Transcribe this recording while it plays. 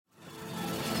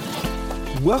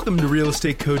Welcome to Real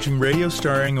Estate Coaching Radio,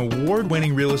 starring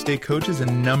award-winning real estate coaches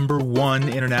and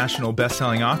 #1 international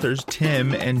best-selling authors,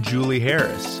 Tim and Julie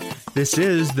Harris. This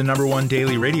is the #1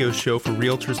 daily radio show for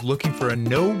realtors looking for a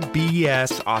no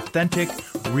BS, authentic,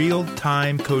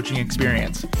 real-time coaching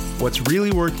experience. What's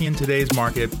really working in today's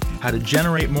market, how to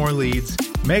generate more leads,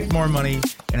 make more money,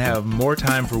 and have more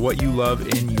time for what you love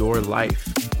in your life.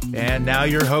 And now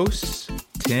your hosts,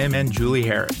 Tim and Julie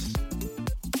Harris.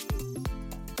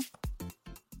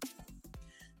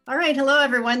 All right. Hello,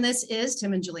 everyone. This is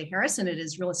Tim and Julie Harris, and it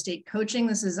is Real Estate Coaching.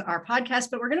 This is our podcast,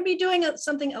 but we're going to be doing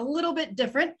something a little bit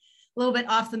different, a little bit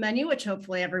off the menu, which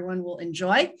hopefully everyone will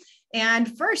enjoy.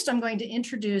 And first, I'm going to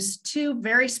introduce two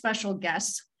very special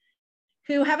guests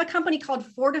who have a company called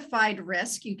Fortified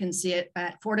Risk. You can see it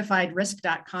at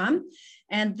fortifiedrisk.com.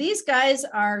 And these guys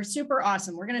are super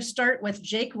awesome. We're going to start with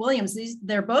Jake Williams.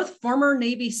 They're both former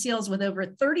Navy SEALs with over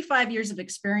 35 years of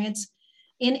experience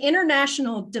in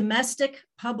international, domestic,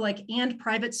 public, and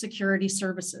private security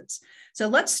services. So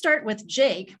let's start with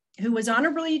Jake, who was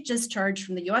honorably discharged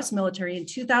from the U.S. military in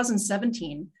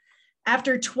 2017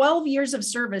 after 12 years of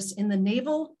service in the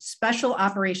Naval Special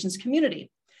Operations community.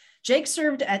 Jake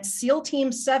served at SEAL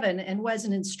Team 7 and was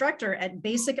an instructor at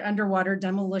Basic Underwater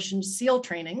Demolition SEAL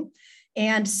Training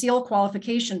and SEAL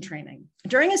Qualification Training.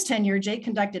 During his tenure, Jake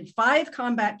conducted 5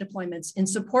 combat deployments in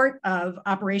support of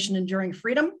Operation Enduring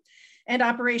Freedom and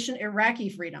Operation Iraqi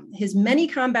Freedom. His many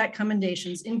combat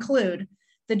commendations include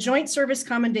the Joint Service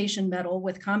Commendation Medal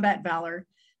with Combat Valor,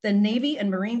 the Navy and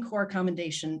Marine Corps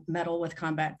Commendation Medal with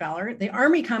Combat Valor, the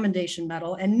Army Commendation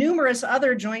Medal, and numerous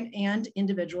other joint and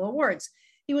individual awards.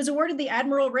 He was awarded the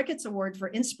Admiral Ricketts Award for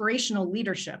Inspirational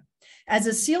Leadership. As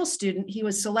a SEAL student, he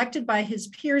was selected by his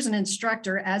peers and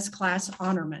instructor as Class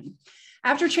Honorman.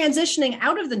 After transitioning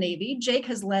out of the Navy, Jake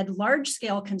has led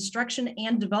large-scale construction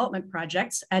and development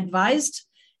projects, advised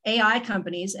AI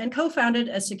companies, and co-founded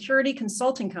a security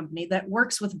consulting company that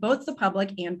works with both the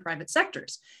public and private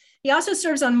sectors. He also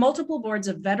serves on multiple boards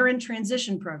of veteran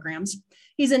transition programs.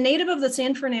 He's a native of the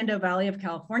San Fernando Valley of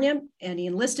California, and he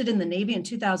enlisted in the Navy in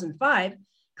 2005,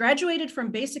 graduated from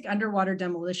Basic Underwater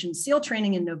Demolition SEAL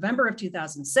Training in November of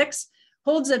 2006,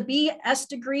 holds a BS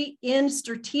degree in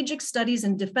Strategic Studies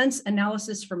and Defense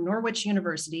Analysis from Norwich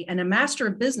University, and a Master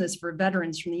of Business for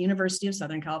Veterans from the University of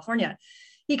Southern California.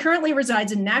 He currently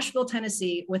resides in Nashville,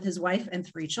 Tennessee, with his wife and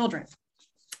 3 children.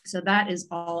 So that is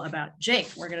all about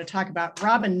Jake. We're going to talk about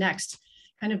Robin next.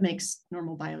 Kind of makes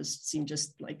normal bios seem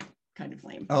just like kind of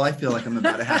lame. Oh, I feel like I'm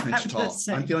about a half inch tall.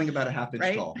 I'm feeling about a half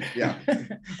inch tall. Yeah.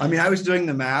 I mean, I was doing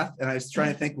the math and I was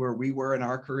trying to think where we were in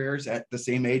our careers at the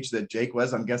same age that Jake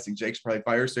was. I'm guessing Jake's probably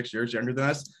 5 or 6 years younger than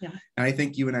us. Yeah. And I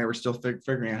think you and I were still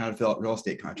figuring out how to fill out real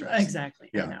estate contracts. Exactly.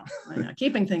 Yeah. I know.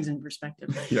 Keeping things in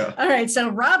perspective. Yeah. All right. So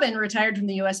Robin retired from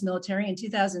the U.S. military in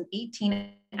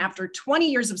 2018 after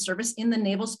 20 years of service in the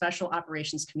Naval Special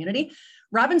Operations community.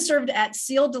 Robin served at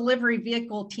SEAL Delivery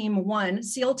Vehicle Team 1,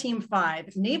 SEAL Team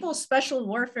 5, Naval Special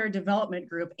Warfare Development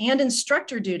Group, and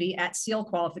instructor duty at SEAL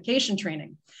Qualification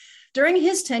Training. During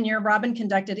his tenure, Robin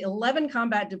conducted 11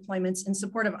 combat deployments in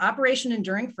support of Operation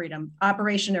Enduring Freedom,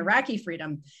 Operation Iraqi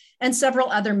Freedom, and several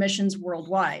other missions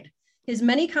worldwide. His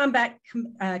many combat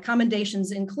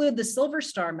commendations include the Silver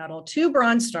Star Medal, 2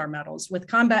 Bronze Star Medals with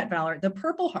Combat Valor, the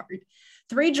Purple Heart,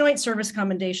 3 Joint Service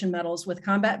Commendation Medals with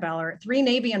Combat Valor, 3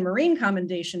 Navy and Marine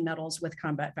Commendation Medals with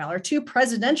Combat Valor, 2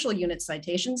 Presidential Unit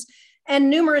Citations, and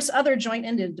numerous other joint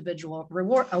and individual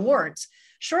awards.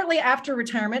 Shortly after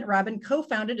retirement, Robin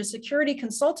co-founded a security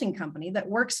consulting company that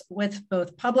works with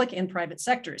both public and private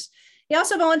sectors. He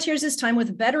also volunteers his time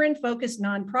with veteran-focused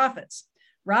nonprofits.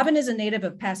 Robin is a native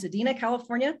of Pasadena,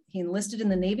 California. He enlisted in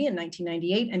the Navy in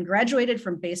 1998 and graduated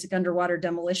from Basic Underwater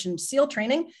Demolition SEAL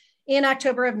Training in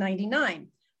October of 99.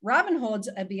 Robin holds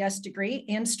a BS degree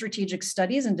in Strategic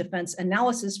Studies and Defense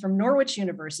Analysis from Norwich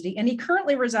University, and he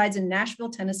currently resides in Nashville,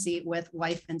 Tennessee with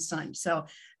wife and son. So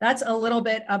that's a little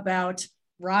bit about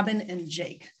Robin and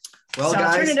Jake. Well, so guys,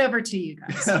 I'll turn it over to you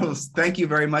guys. Thank you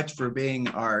very much for being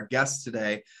our guests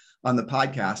today on the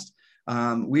podcast.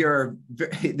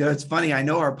 It's funny, I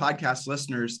know our podcast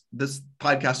listeners, this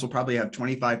podcast will probably have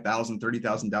 25,000,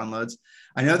 30,000 downloads.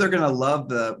 I know they're going to love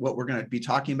what we're going to be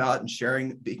talking about and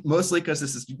sharing, mostly because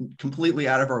this is completely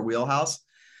out of our wheelhouse.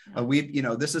 I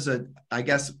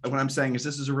guess what I'm saying is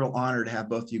this is a real honor to have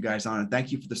both of you guys on, and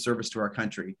thank you for the service to our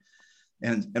country.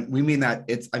 And we mean that.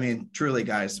 Truly,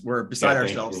 guys, we're beside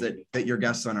ourselves that you're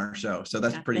guests on our show. So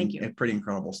that's pretty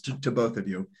incredible to both of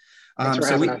you.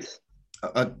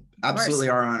 Absolutely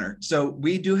our honor. So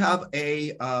we do have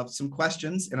some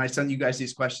questions, and I sent you guys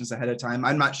these questions ahead of time.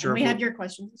 I'm not sure. And we have your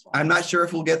questions as well. I'm not sure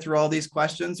if we'll get through all these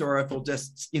questions, or if we'll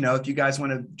just, if you guys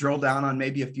want to drill down on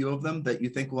maybe a few of them that you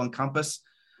think will encompass,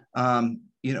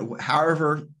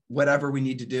 however, whatever we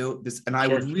need to do this. And I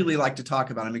would really like to talk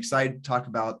about, I'm excited to talk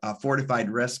about Fortified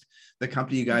Risk, the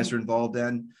company you guys are involved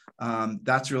in.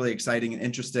 That's really exciting and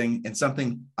interesting, and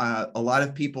something a lot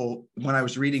of people, when I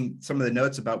was reading some of the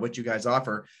notes about what you guys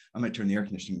offer, I'm going to turn the air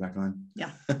conditioning back on.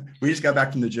 Yeah. We just got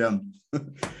back from the gym.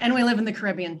 And we live in the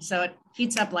Caribbean, so it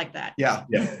heats up like that. Yeah.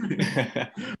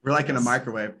 We're like in a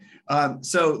microwave.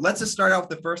 So let's just start out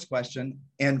with the first question.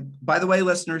 And by the way,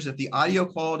 listeners, if the audio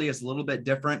quality is a little bit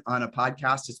different on a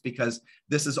podcast, it's because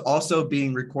this is also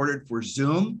being recorded for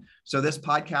Zoom. So this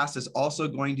podcast is also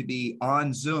going to be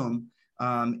on Zoom.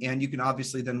 And you can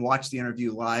obviously then watch the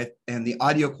interview live, and the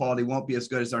audio quality won't be as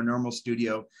good as our normal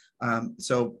studio.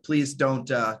 So please don't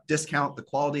discount the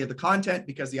quality of the content,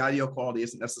 because the audio quality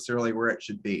isn't necessarily where it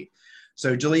should be.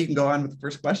 So Julie, you can go on with the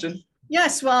first question.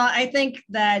 Yes, well, I think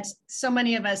that so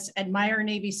many of us admire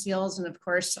Navy SEALs and of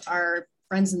course our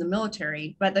friends in the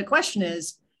military, but the question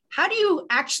is, how do you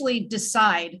actually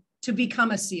decide to become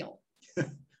a SEAL?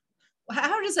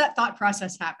 How does that thought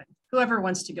process happen? Whoever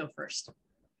wants to go first.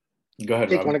 Go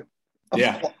ahead, Robin.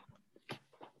 Yeah.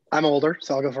 I'm older,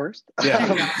 so I'll go first.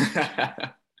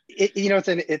 Yeah.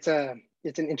 It's an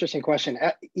interesting question.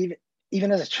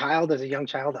 Even as a young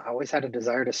child, I always had a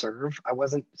desire to serve. I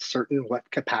wasn't certain what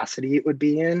capacity it would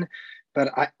be in,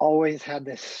 but I always had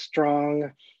this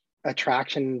strong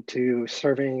attraction to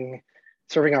serving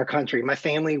our country. My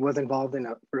family was involved in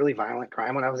a really violent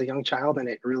crime when I was a young child, and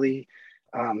it really,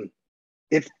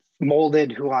 it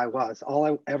molded who I was. All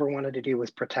I ever wanted to do was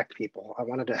protect people. I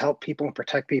wanted to help people and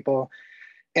protect people.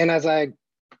 And as I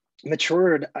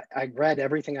matured, I read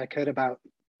everything I could about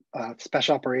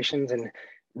special operations, and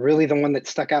really the one that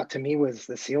stuck out to me was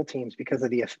the SEAL teams, because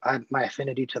of my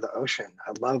affinity to the ocean.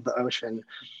 I love the ocean.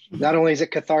 Not only is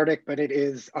it cathartic, but it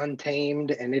is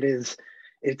untamed, and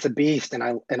it's a beast, and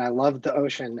I love the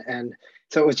ocean. And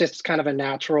so it was just kind of a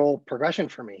natural progression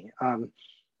for me.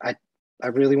 I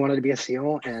really wanted to be a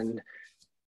SEAL, and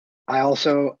I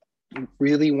also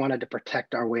really wanted to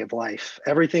protect our way of life.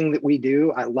 Everything that we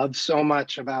do, I love so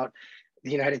much about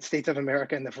the United States of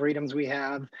America and the freedoms we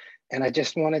have. And I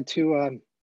just wanted to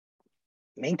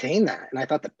maintain that. And I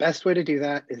thought the best way to do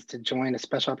that is to join a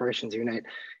special operations unit.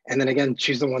 And then again,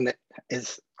 choose the one that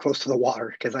is close to the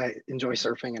water, because I enjoy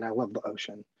surfing and I love the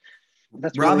ocean.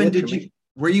 That's Robin, really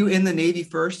were you in the Navy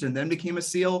first and then became a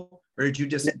SEAL, or did you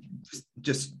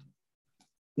just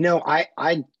No,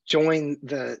 I joined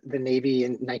the Navy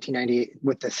in 1998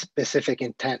 with the specific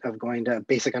intent of going to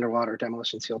basic underwater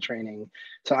demolition SEAL training.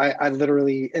 So I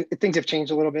literally, and things have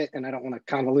changed a little bit, and I don't want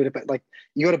to convolute it, but like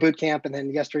you go to boot camp, and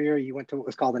then yesteryear you went to what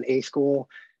was called an A school.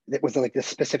 That was like this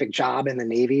specific job in the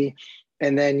Navy.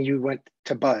 And then you went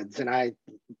to BUD/S, and I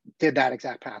did that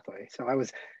exact pathway. So I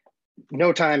was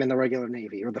no time in the regular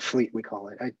Navy, or the fleet, we call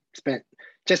it. I spent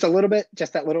just a little bit,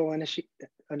 just that little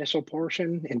initial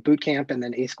portion in boot camp and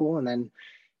then A school. And then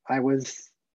I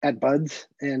was at BUD/S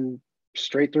and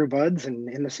straight through BUD/S and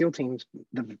in the SEAL teams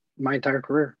my entire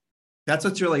career. That's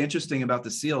what's really interesting about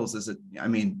the SEALs is that, I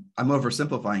mean, I'm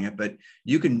oversimplifying it, but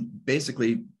you can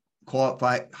basically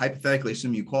qualify, hypothetically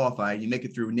assume you qualify, you make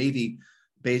it through Navy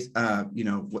base, boot camp.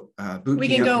 We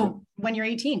can go when you're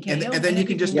 18, and then you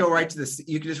can just go right to this.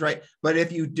 You can just write. But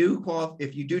if you do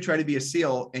try to be a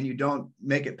SEAL and you don't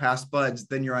make it past BUD/S,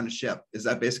 then you're on a ship. Is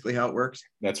that basically how it works?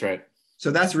 That's right.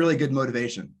 So that's really good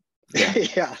motivation. Yeah.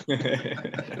 Yeah.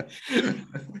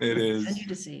 It is. Send you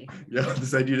to sea. Yeah,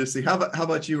 send you to sea. How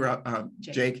about you,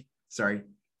 Jake? Sorry.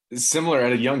 Similar.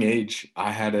 At a young age,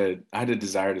 I had a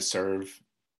desire to serve.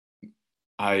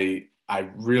 I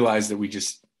realized that we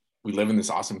live in this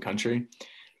awesome country.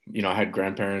 I had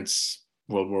grandparents,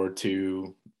 World War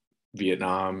II,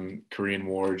 Vietnam, Korean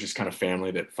War, just kind of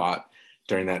family that fought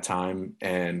during that time.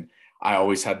 And I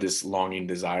always had this longing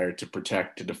desire to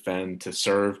protect, to defend, to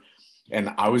serve.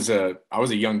 And I was a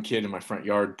young kid in my front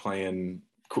yard playing,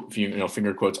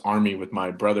 finger quotes, Army with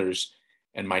my brothers.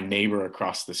 And my neighbor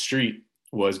across the street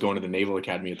was going to the Naval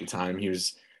Academy at the time. He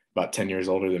was about 10 years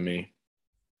older than me.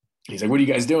 He's like, "What are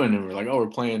you guys doing?" And we're like, "Oh, we're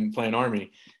playing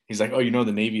Army." He's like, "Oh,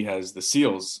 the Navy has the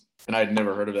SEALs." And I had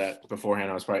never heard of that beforehand.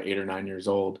 I was probably 8 or 9 years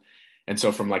old. And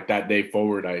so from like that day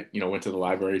forward, I, went to the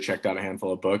library, checked out a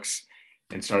handful of books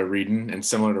and started reading. And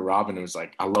similar to Robin, it was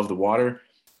like, I love the water.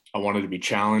 I wanted to be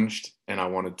challenged and I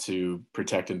wanted to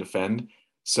protect and defend.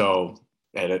 So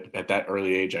at that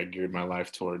early age, I geared my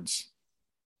life towards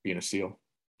being a SEAL.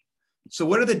 So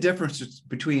what are the differences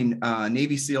between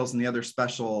Navy SEALs and the other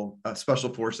special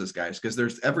forces guys? Because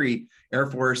there's every Air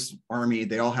Force, Army,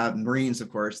 they all have Marines, of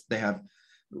course. They have.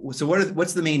 So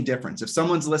what's the main difference? If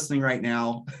someone's listening right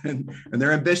now and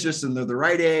they're ambitious and they're the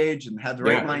right age and have the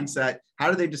right mindset,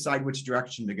 how do they decide which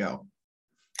direction to go?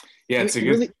 Yeah, it's a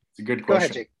good question. Go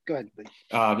ahead, Jake. Go ahead, please.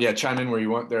 Yeah, chime in where you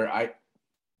want there.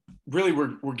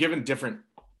 We're given different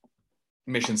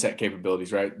mission set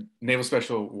capabilities, right? Naval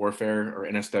Special Warfare, or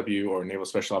NSW, or Naval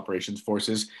Special Operations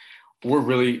Forces, we're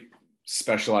really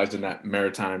specialized in that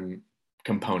maritime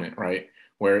component, right?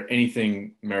 Where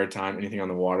anything maritime, anything on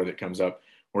the water that comes up,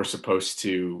 we're supposed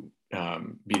to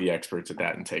be the experts at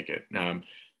that and take it.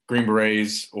 Green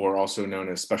Berets, or also known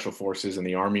as Special Forces in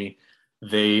the Army,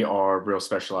 they are real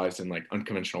specialized in like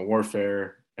unconventional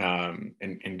warfare and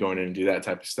going in and do that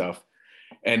type of stuff.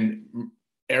 And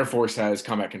Air Force has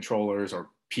combat controllers, or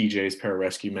PJs,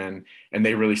 pararescue men, and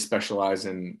they really specialize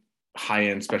in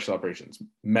high-end special operations,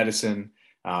 medicine,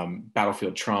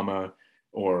 battlefield trauma,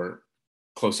 or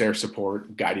close air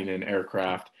support, guiding an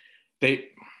aircraft.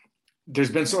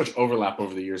 There's been so much overlap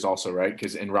over the years also, right?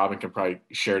 And Robin can probably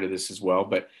share to this as well,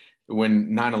 but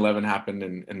when 9/11 happened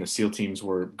and the SEAL teams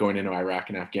were going into Iraq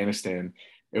and Afghanistan,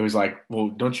 it was like, well,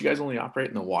 don't you guys only operate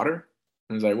in the water?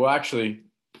 And it was like, well, actually,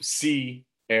 sea,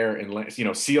 air, and land.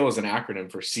 SEAL is an acronym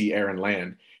for sea, air, and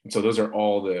land. And so those are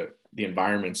all the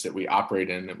environments that we operate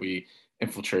in, that we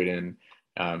infiltrate in.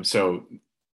 So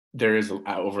there is an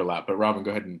overlap. But Robin,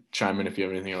 go ahead and chime in if you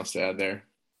have anything else to add there.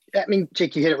 I mean,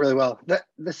 Jake, you hit it really well.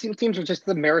 The SEAL teams are just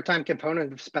the maritime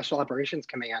component of Special Operations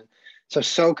Command. So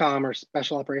SOCOM, or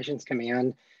Special Operations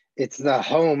Command, it's the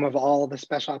home of all the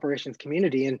Special Operations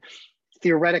community. And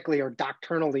theoretically or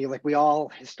doctrinally, like, we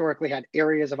all historically had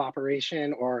areas of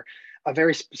operation or a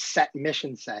very set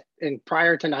mission set. And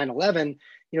prior to 9/11,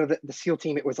 the SEAL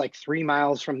team, it was like 3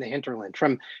 miles from the hinterland,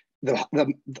 from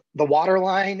the water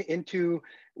line into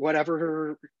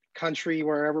whatever country,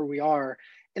 wherever we are.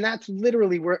 And that's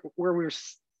literally where we're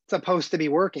supposed to be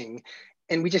working.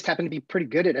 And we just happen to be pretty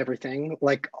good at everything,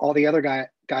 like all the other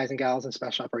guys and gals in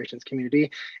Special Operations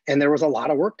community. And there was a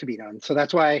lot of work to be done. So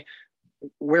that's why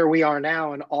where we are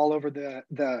now and all over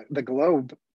the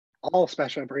globe, all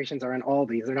Special Operations are in all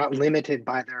these. They're not limited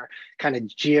by their kind of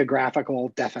geographical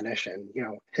definition,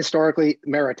 historically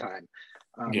maritime.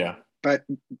 But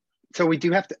so we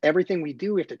do have to, everything we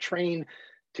do, we have to train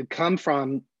to come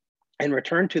from and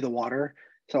return to the water.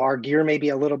 So our gear may be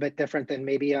a little bit different than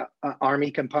maybe a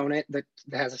Army component that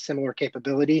has a similar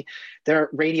capability. Their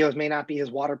radios may not be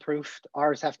as waterproof.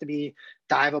 Ours have to be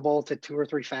diveable to 2 or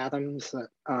 3 fathoms,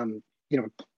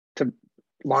 to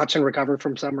launch and recover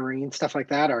from submarines, stuff like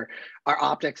that. Our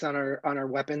optics on our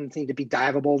weapons need to be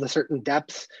diveable to certain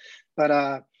depths.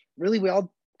 But really, we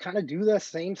all kind of do the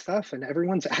same stuff, and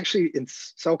everyone's actually in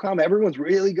SOCOM, everyone's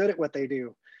really good at what they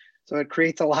do. So it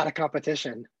creates a lot of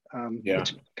competition.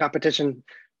 Which competition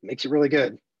makes you really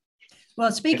good.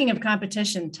 Well, speaking of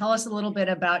competition, tell us a little bit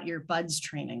about your BUDS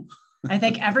training. I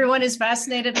think everyone is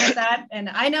fascinated with that. And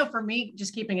I know for me,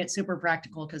 just keeping it super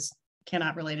practical, because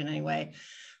cannot relate in any way.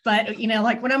 But,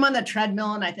 like when I'm on the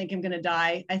treadmill and I think I'm going to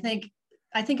die, I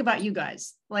think about you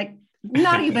guys, like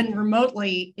not even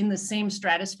remotely in the same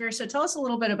stratosphere. So tell us a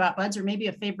little bit about BUDS, or maybe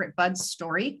a favorite BUDS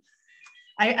story.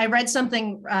 I read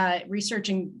something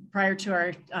researching prior to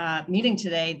our meeting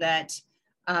today that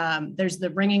there's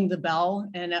the ringing the bell,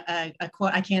 and a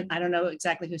quote, I don't know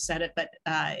exactly who said it, but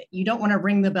you don't want to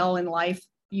ring the bell in life.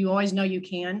 You always know you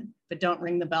can, but don't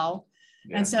ring the bell.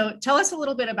 Yeah. And so tell us a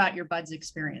little bit about your BUDS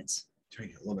experience. Try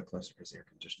to get a little bit closer because the air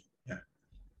conditioning. Yeah.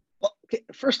 Well, okay,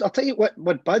 first I'll tell you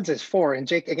what BUDS is for. And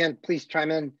Jake, again, please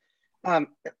chime in.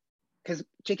 Because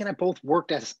Jake and I both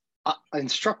worked as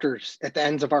instructors at the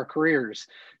ends of our careers.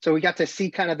 So we got to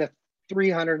see kind of the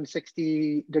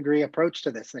 360-degree approach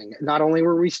to this thing. Not only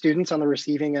were we students on the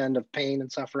receiving end of pain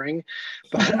and suffering,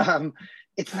 but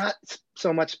it's not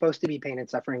so much supposed to be pain and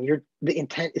suffering. The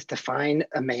intent is to find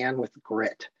a man with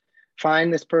grit.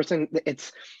 Find this person.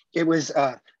 It was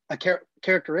a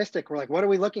characteristic. We're like, what are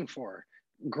we looking for?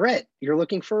 Grit. You're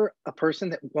looking for a person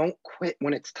that won't quit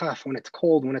when it's tough, when it's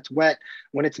cold, when it's wet,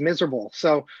 when it's miserable.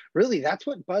 So really, that's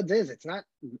what BUDS is. It's not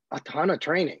a ton of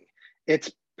training.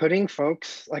 It's putting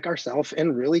folks like ourselves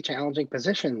in really challenging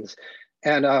positions,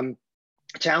 and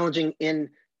challenging in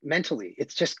mentally.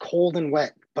 It's just cold and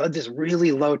wet. BUDS is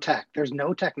really low tech. There's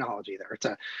no technology there.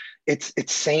 It's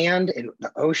sand and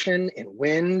the ocean and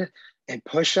wind and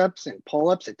push-ups and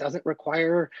pull-ups. It doesn't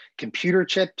require computer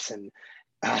chips and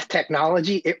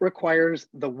technology. It requires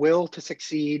the will to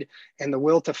succeed and the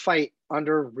will to fight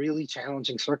under really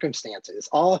challenging circumstances.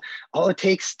 All it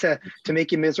takes to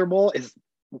make you miserable is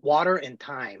water and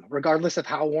time, regardless of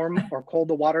how warm or cold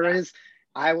the water is.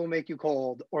 I will make you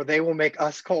cold, or they will make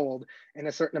us cold in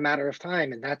a certain amount of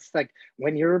time. And that's like,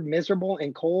 when you're miserable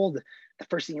and cold, the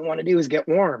first thing you want to do is get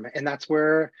warm. And that's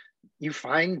where you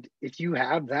find if you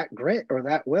have that grit or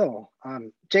that will.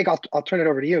 Jake, I'll turn it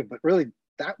over to you, but really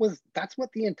that's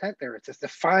what the intent there is to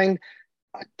find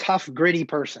a tough, gritty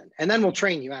person, and then we'll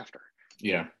train you after.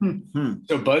 Yeah.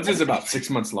 So Buds is about 6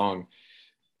 months long,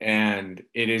 and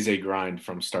it is a grind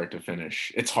from start to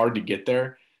finish. It's hard to get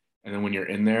there. And then when you're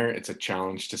in there, it's a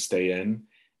challenge to stay in.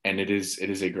 And it is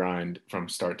a grind from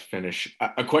start to finish.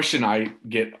 A question I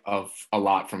get of a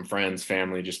lot from friends,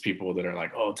 family, just people that are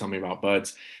like, oh, tell me about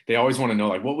Buds. They always want to know,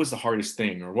 like, what was the hardest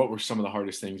thing, or what were some of the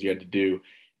hardest things you had to do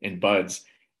in Buds?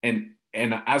 And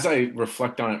as I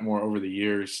reflect on it more over the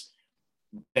years,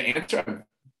 the answer I've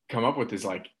come up with is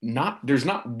like, there's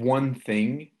not one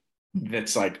thing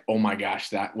that's like, oh my gosh,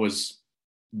 that was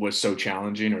so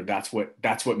challenging, or that's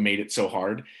what made it so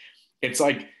hard. It's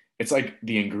like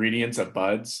the ingredients of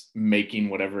Buds making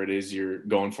whatever it is you're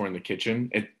going for in the kitchen.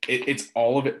 It's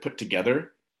all of it put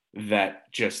together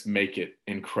that just make it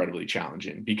incredibly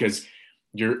challenging, because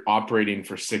you're operating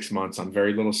for 6 months on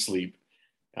very little sleep.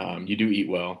 You do eat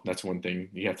well. That's one thing.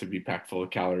 You have to be packed full of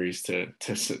calories to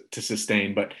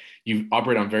sustain, but you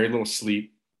operate on very little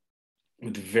sleep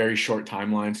with very short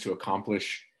timelines to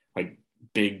accomplish like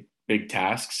big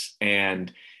tasks.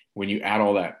 And when you add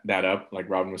all that up, like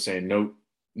Robin was saying,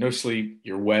 no sleep,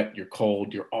 you're wet, you're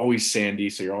cold, you're always sandy,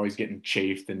 so you're always getting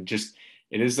chafed, and just,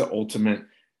 it is the ultimate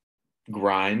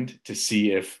grind to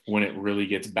see if, when it really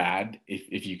gets bad,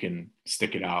 if you can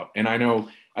stick it out. And I know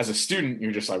as a student,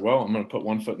 you're just like, well, I'm going to put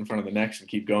one foot in front of the next and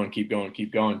keep going.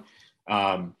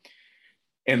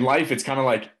 In life, it's kind of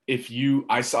like,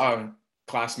 I saw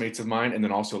classmates of mine, and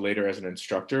then also later as an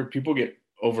instructor, people get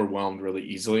overwhelmed really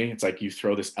easily. It's like you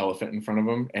throw this elephant in front of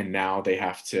them, and now they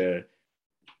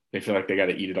feel like they got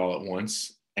to eat it all at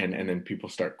once. And then people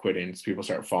start quitting, people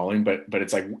start falling. But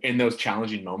it's like in those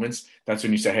challenging moments, that's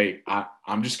when you say, hey,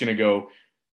 I'm just going to go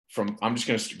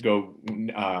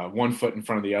 1 foot in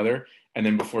front of the other. And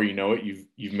then before you know it,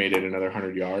 you've made it another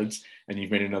 100 yards, and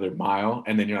you've made another mile.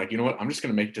 And then you're like, you know what? I'm just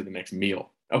going to make it to the next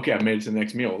meal. Okay, I've made it to the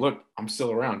next meal. Look, I'm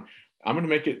still around. I'm going to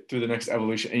make it through the next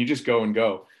evolution. And you just go and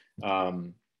go.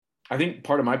 I think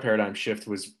part of my paradigm shift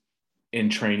was in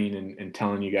training and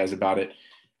telling you guys about it.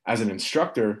 As an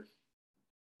instructor,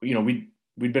 you know,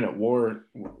 we'd been at war.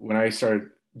 When I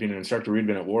started being an instructor, we'd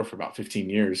been at war for about 15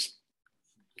 years.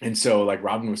 And so, like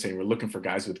Robin was saying, we're looking for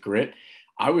guys with grit.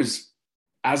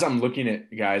 As I'm looking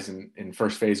at guys in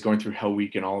first phase going through Hell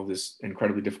Week and all of this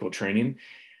incredibly difficult training,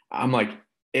 I'm like,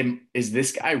 is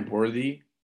this guy worthy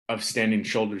of standing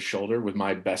shoulder to shoulder with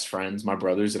my best friends, my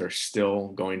brothers that are still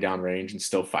going down range and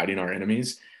still fighting our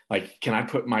enemies? Like, can I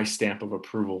put my stamp of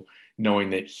approval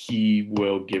knowing that he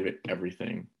will give it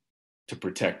everything to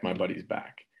protect my buddy's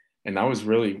back? And that was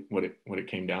really what it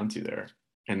came down to there.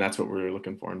 And that's what we were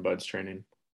looking for in Buds training.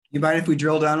 You mind if we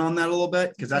drill down on that a little bit?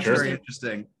 Because that's very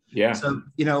interesting. Yeah. So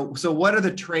what are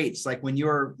the traits, like when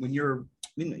you're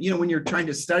trying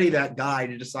to study that guy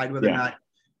to decide whether or not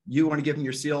you want to give him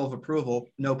your seal of approval,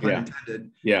 no pun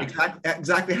intended. Yeah.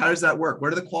 Exactly. How does that work?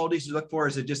 What are the qualities you look for?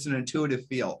 Is it just an intuitive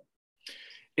feel?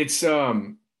 It's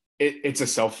a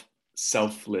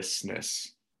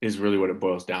selflessness is really what it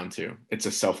boils down to. It's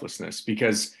a selflessness,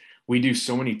 because we do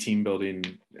so many team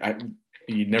building.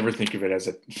 You never think of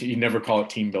it you never call it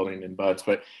team building in Buds,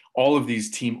 but all of these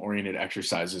team oriented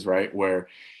exercises, right? Where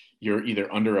you're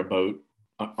either under a boat,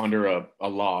 under a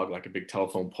log, like a big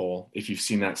telephone pole, if you've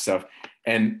seen that stuff.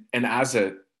 And as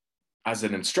an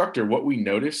instructor, what we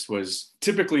noticed was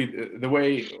typically the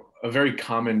way a very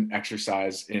common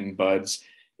exercise in Buds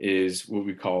is what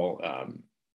we call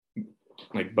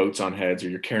like boats on heads, or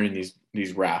you're carrying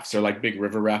these rafts. They're like big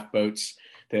river raft boats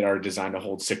that are designed to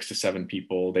hold 6 to 7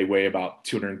 people. They weigh about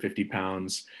 250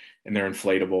 pounds, and they're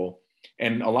inflatable.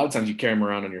 And a lot of times you carry them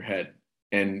around on your head,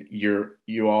 and you're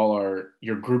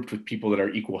grouped with people that are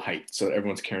equal height, so that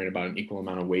everyone's carrying about an equal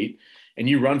amount of weight. And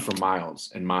you run for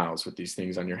miles and miles with these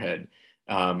things on your head.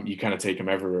 You kind of take them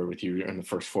everywhere with you in the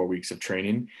first 4 weeks of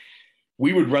training.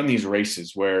 We would run these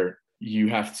races where you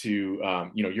have to,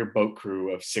 your boat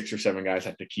crew of 6 or 7 guys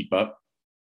have to keep up.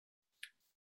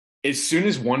 As soon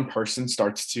as one person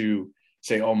starts to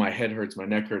say, oh, my head hurts, my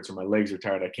neck hurts, or my legs are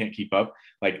tired, I can't keep up,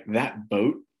 like that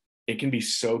boat, it can be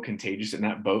so contagious, and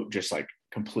that boat just like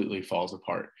completely falls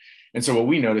apart. And so what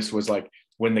we noticed was, like,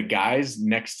 when the guys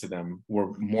next to them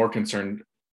were more concerned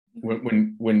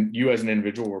when you as an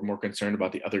individual were more concerned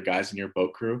about the other guys in your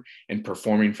boat crew and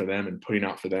performing for them and putting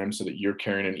out for them so that you're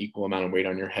carrying an equal amount of weight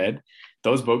on your head,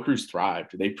 those boat crews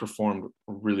thrived. They performed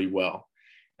really well.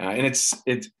 And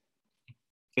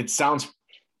it sounds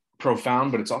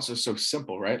profound, but it's also so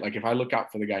simple, right? Like if I look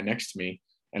out for the guy next to me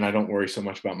and I don't worry so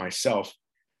much about myself,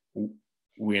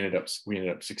 we ended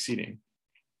up succeeding.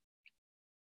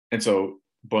 And so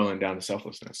boiling down to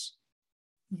selflessness.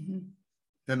 Mm-hmm.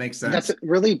 That makes sense. That's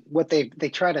really what they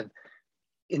try to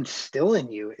instill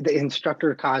in you, the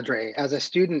instructor cadre. As a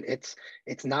student, it's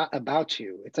not about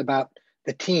you. It's about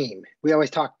the team. We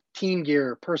always talk team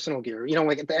gear, personal gear. You know,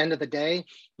 like at the end of the day,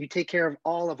 you take care of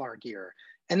all of our gear,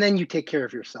 and then you take care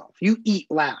of yourself. You eat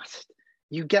last.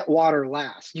 You get water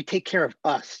last. You take care of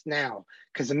us now,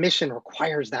 because the mission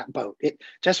requires that boat. It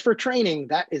just for training,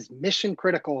 that is mission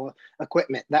critical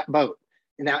equipment, that boat.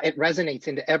 And now it resonates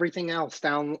into everything else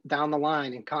down the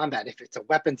line in combat, if it's a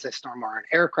weapon system or an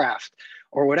aircraft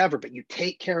or whatever. But you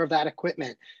take care of that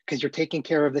equipment because you're taking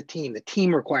care of the team. The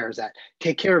team requires that.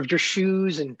 Take care of your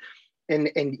shoes and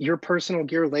your personal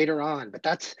gear later on. But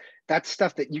that's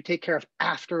stuff that you take care of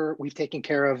after we've taken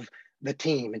care of the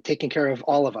team and taking care of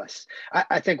all of us.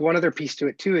 I think one other piece to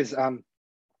it too is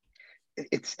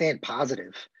it's staying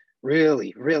positive.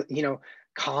 Really, you know,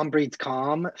 calm breeds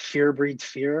calm, fear breeds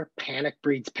fear, panic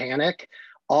breeds panic.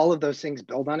 All of those things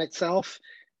build on itself.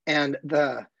 And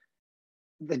the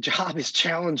job is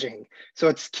challenging. So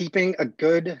it's keeping a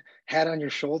good head on your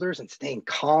shoulders and staying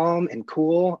calm and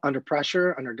cool under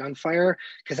pressure, under gunfire,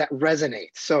 because that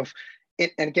resonates. So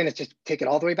and again, it's just take it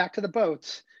all the way back to the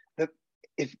boats.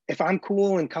 If I'm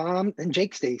cool and calm, then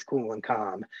Jake stays cool and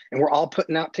calm, and we're all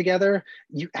putting out together,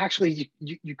 you actually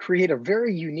create a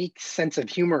very unique sense of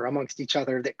humor amongst each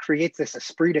other that creates this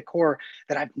esprit de corps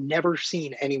that I've never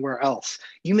seen anywhere else.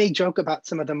 You may joke about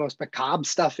some of the most macabre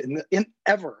stuff in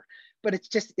ever, but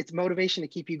it's motivation to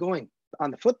keep you going. On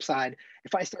the flip side,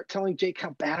 if I start telling Jake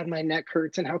how bad my neck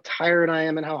hurts and how tired I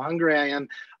am and how hungry I am,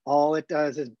 all it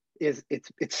does is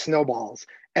it snowballs.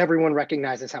 Everyone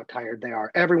recognizes how tired they are.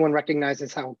 Everyone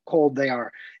recognizes how cold they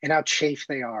are and how chafed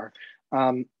they are.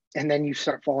 And then you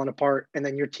start falling apart, and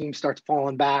then your team starts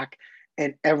falling back,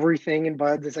 and everything in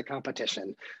BUD/S is a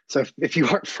competition. So if you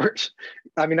aren't first,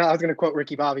 I mean, I was going to quote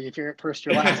Ricky Bobby, if you're first,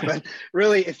 you're last, but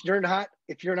really, if you're not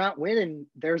winning,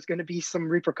 there's going to be some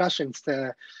repercussions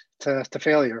to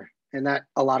failure. And that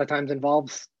a lot of times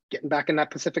involves getting back in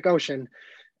that Pacific Ocean.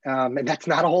 And that's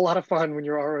not a whole lot of fun when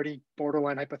you're already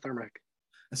borderline hypothermic.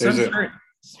 So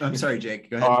I'm sorry, Jake.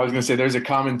 Go ahead. I was going to say there's a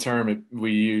common term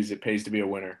we use. It pays to be a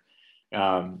winner,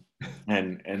 and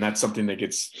that's something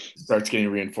that starts getting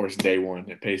reinforced day one.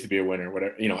 It pays to be a winner.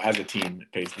 Whatever, you know, as a team,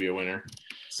 it pays to be a winner.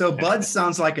 So BUD/S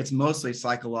sounds like it's mostly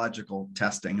psychological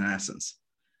testing in essence.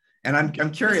 And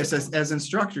I'm curious, as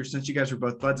instructors, since you guys are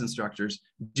both BUD/S instructors,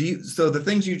 so the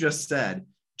things you just said,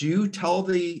 do you tell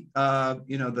the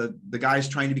guys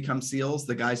trying to become SEALs,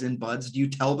 the guys in BUD/S, do you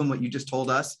tell them what you just told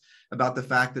us about the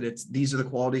fact that these are the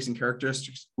qualities and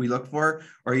characteristics we look for?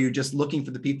 Or are you just looking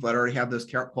for the people that already have those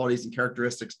qualities and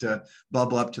characteristics to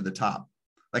bubble up to the top?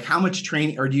 Like, how much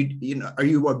training are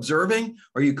you observing?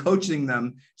 Or are you coaching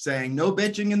them, saying no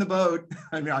bitching in the boat?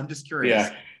 I mean, I'm just curious.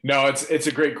 Yeah, no, it's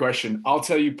a great question. I'll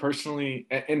tell you personally,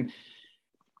 and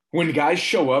when guys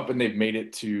show up and they've made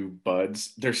it to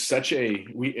BUD/S, there's such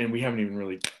we haven't even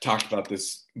really talked about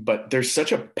this, but there's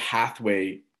such a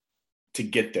pathway to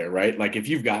get there, right? Like if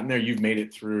you've gotten there, you've made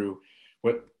it through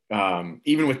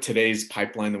even with today's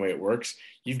pipeline, the way it works,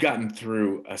 you've gotten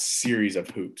through a series of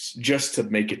hoops just to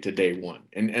make it to day one.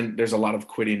 And there's a lot of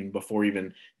quitting before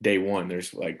even day one.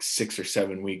 There's like 6 or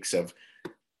 7 weeks of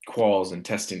quals and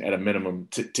testing at a minimum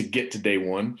to get to day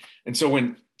one. And so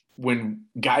when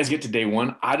guys get to day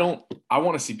one, I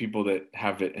want to see people that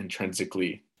have it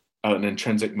intrinsically, an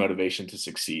intrinsic motivation to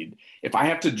succeed. If I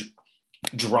have to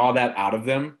draw that out of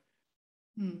them,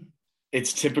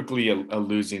 it's typically a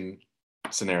losing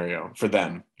scenario for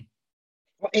them.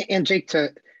 Well, and Jake,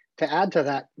 to add to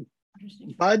that,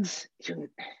 BUD/S,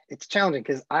 it's challenging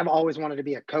because I've always wanted to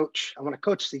be a coach. I want to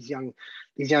coach these young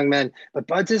men, but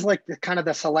BUD/S is like kind of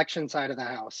the selection side of the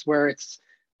house where it's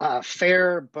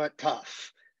fair but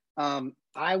tough.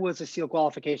 I was a SEAL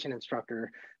qualification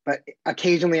instructor, but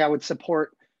occasionally I would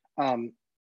support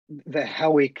the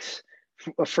Hell Weeks,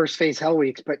 first phase Hell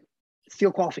Weeks, but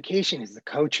SEAL qualification is the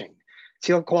coaching.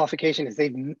 SEAL qualification is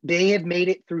they have made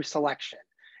it through selection.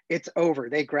 It's over.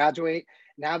 They graduate.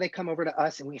 Now they come over to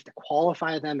us and we have to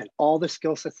qualify them and all the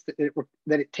skill sets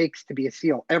that it takes to be a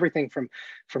SEAL. Everything from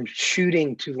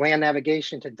shooting to land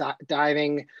navigation to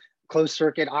diving, closed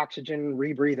circuit, oxygen,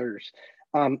 rebreathers.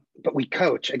 But we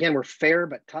coach. Again, we're fair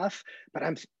but tough,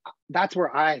 but that's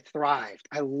where I thrived.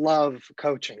 I love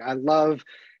coaching. I love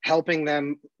helping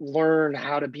them learn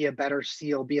how to be a better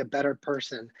SEAL, be a better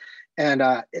person. And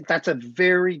that's a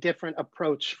very different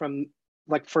approach from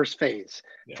like first phase.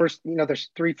 Yeah. First, there's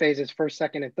 3 phases, first,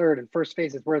 second, and third. And first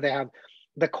phase is where they have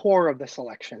the core of the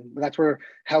selection. That's where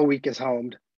Hell Week is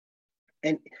homed.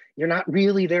 And you're not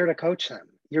really there to coach them.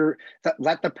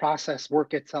 Let the process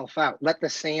work itself out. Let the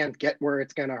sand get where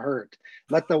it's going to hurt.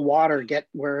 Let the water get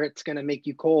where it's going to make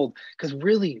you cold. Because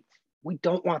really, we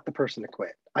don't want the person to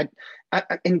quit.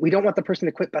 And we don't want the person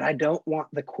to quit, but I don't want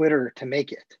the quitter to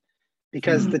make it,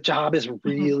 because the job is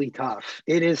really tough.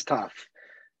 It is tough.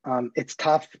 It's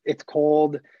tough. It's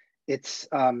cold. It's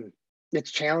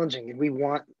challenging, and we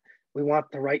want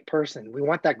the right person. We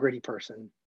want that gritty person.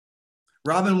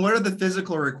 Robin, what are the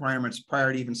physical requirements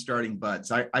prior to even starting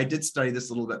BUD/S? I did study this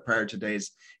a little bit prior to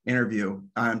today's interview.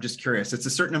 I'm just curious. It's a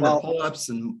certain number of pull-ups,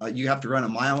 and you have to run a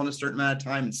mile in a certain amount of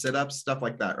time, and sit-ups, stuff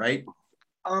like that, right?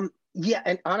 Yeah,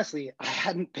 and honestly, I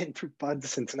hadn't been through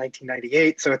BUD/S since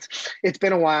 1998, so it's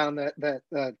been a while, and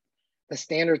the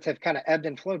standards have kind of ebbed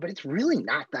and flowed, but it's really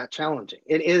not that challenging.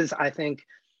 It is, I think,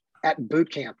 at boot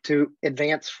camp to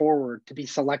advance forward, to be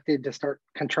selected to start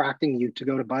contracting you to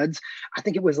go to BUD/S. I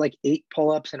think it was like 8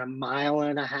 pull-ups and 1.5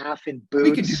 miles in boots.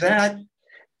 We could do that.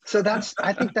 So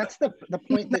I think that's the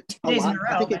point that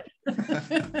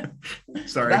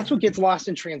Sorry. That's what gets lost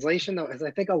in translation, though, is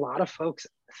I think a lot of folks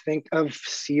think of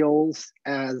SEALs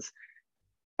as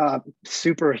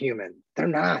superhuman. They're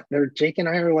not. Jake and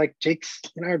I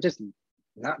are just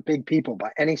not big people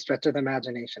by any stretch of the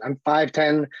imagination. I'm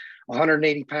 5'10",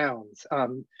 180 pounds.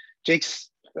 Jake's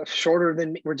shorter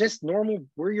than me. We're just normal.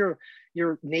 We're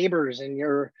your neighbors and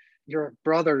your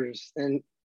brothers and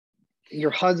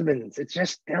your husbands. It's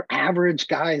just, they're average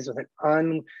guys with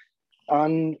an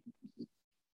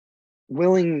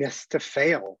unwillingness to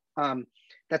fail.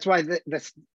 That's why the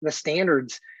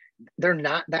standards, they're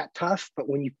not that tough, but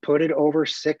when you put it over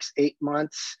 6-8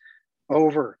 months,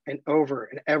 over and over,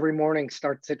 and every morning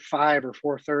starts at 5 or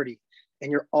 4:30,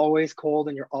 and you're always cold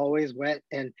and you're always wet,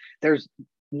 and there's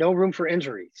no room for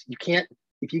injuries.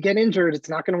 If you get injured, it's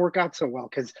not going to work out so well,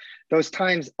 because those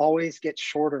times always get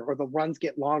shorter, or the runs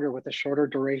get longer with a shorter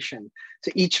duration.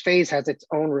 So each phase has its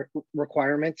own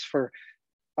requirements for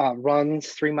runs,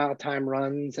 3-mile time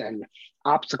runs, and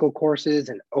obstacle courses,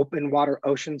 and open water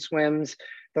ocean swims.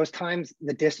 Those times,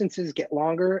 the distances get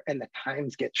longer and the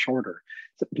times get shorter.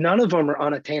 So none of them are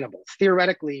unattainable.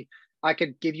 Theoretically, I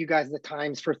could give you guys the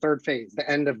times for third phase, the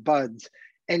end of BUD/S.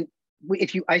 And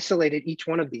if you isolated each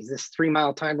one of these, this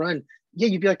 3-mile time run, yeah,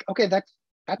 you'd be like, okay, that's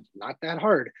not that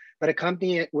hard. But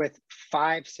accompany it with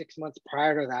 5-6 months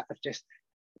prior to that of just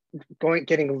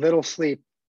getting little sleep,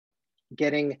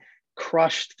 getting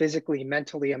crushed physically,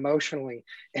 mentally, emotionally,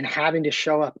 and having to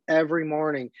show up every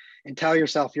morning and tell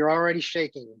yourself you're already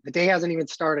shaking. The day hasn't even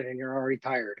started and you're already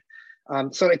tired.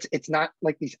 So it's not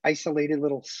like these isolated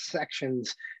little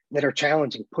sections that are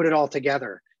challenging. Put it all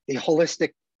together. The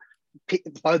holistic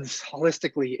BUD/S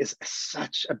holistically is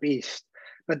such a beast,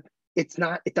 but it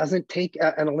doesn't take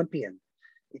an Olympian.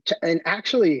 And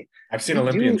actually, I've seen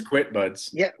Olympians quit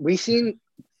BUD/S. Yeah, we've seen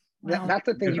that's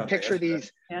the thing. You picture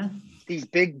these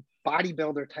big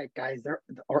bodybuilder type guys,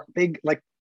 or big, like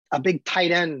a big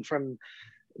tight end from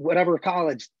whatever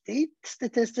college, they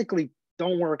statistically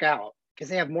don't work out because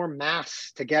they have more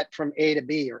mass to get from A to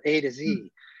B or A to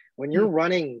Z. When you're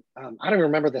running, I don't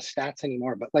remember the stats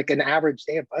anymore, but like an average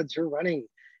day of BUD/S, you're running,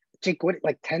 Jake, what,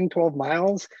 like 10, 12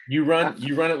 miles? You run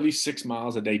at least 6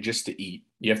 miles a day just to eat.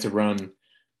 You have to run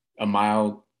a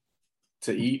mile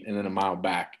to eat and then a mile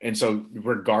back. And so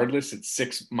regardless, it's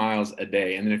 6 miles a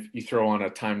day. And then if you throw on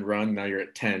a timed run, now you're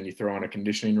at 10. You throw on a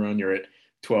conditioning run, you're at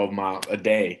 12 miles a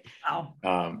day.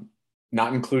 Wow.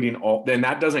 Not including all, then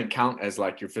that doesn't count as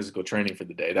like your physical training for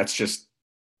the day. That's just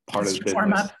part of the business.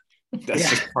 Warm up. That's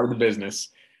just part of the business.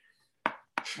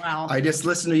 Wow. I just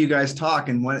listen to you guys talk,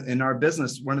 and in our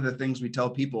business, one of the things we tell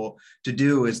people to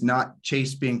do is not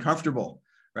chase being comfortable,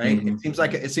 right? Mm-hmm.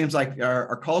 It seems like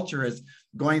our culture is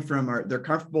going from their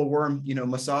comfortable warm,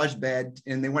 massage bed,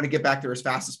 and they want to get back there as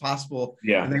fast as possible.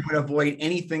 Yeah. And they want to avoid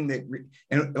anything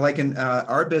and like in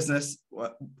our business,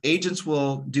 agents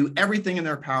will do everything in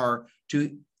their power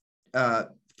to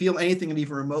feel anything that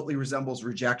even remotely resembles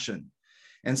rejection.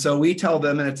 And so we tell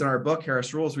them, and it's in our book,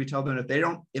 Harris Rules, we tell them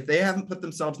if they haven't put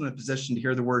themselves in a position to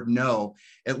hear the word no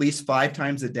at least 5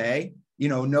 times a day,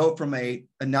 no from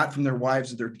not from their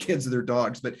wives or their kids or their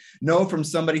dogs, but no from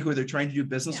somebody who they're trying to do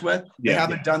business with, they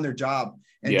haven't done their job.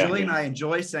 And Julie and I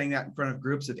enjoy saying that in front of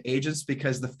groups of agents,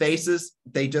 because the faces,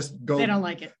 they just go, they don't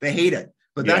like it. They hate it.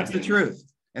 but that's the truth.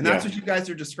 And that's what you guys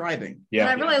are describing. Yeah. And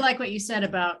I really like what you said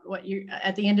about what you,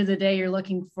 at the end of the day, you're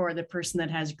looking for the person that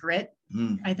has grit.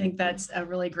 I think that's a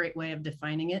really great way of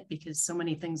defining it, because so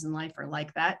many things in life are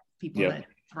like that. People that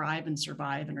thrive and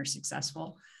survive and are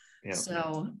successful.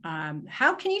 So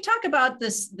how can you talk about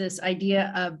this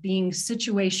idea of being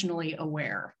situationally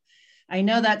aware? I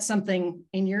know that's something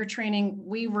in your training,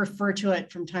 we refer to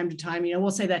it from time to time. You know, we'll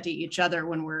say that to each other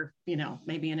when we're, you know,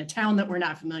 maybe in a town that we're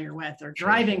not familiar with or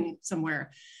driving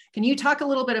somewhere. Can you talk a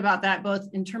little bit about that, both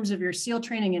in terms of your SEAL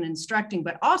training and instructing,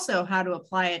 but also how to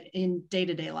apply it in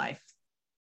day-to-day life?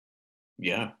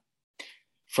 Yeah.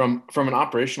 From an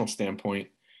operational standpoint,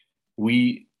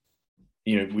 we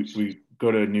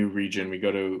go to a new region, we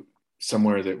go to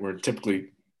somewhere that we're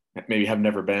typically maybe have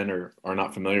never been or are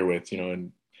not familiar with, you know,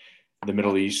 in the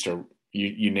Middle East or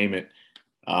you name it.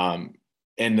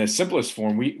 In the simplest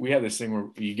form, we have this thing where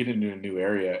you get into a new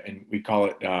area and we call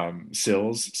it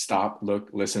SILS, stop, look,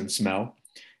 listen, smell.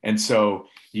 And so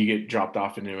you get dropped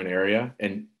off into an area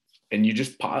and you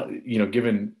just, you know,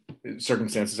 given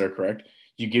circumstances are correct,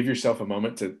 you give yourself a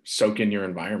moment to soak in your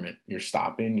environment. You're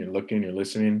stopping, you're looking, you're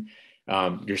listening,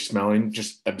 you're smelling,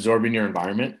 just absorbing your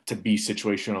environment to be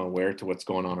situational aware to what's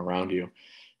going on around you.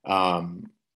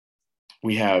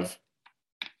 We have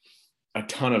a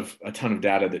ton of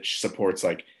data that supports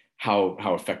like how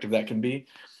effective that can be.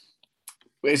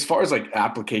 As far as like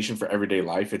application for everyday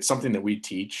life, it's something that we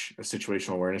teach, a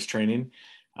situational awareness training,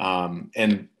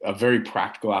 and a very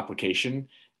practical application.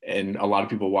 And a lot of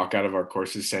people walk out of our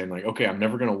courses saying like, okay, I'm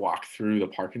never going to walk through the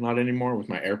parking lot anymore with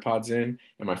my AirPods in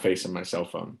and my face on my cell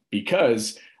phone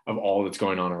because of all that's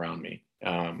going on around me.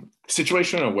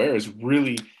 Situational aware is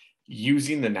really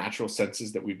using the natural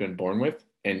senses that we've been born with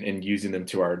and using them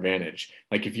to our advantage.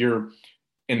 Like if you're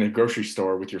in the grocery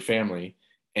store with your family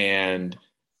and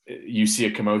you see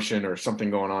a commotion or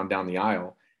something going on down the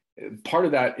aisle, part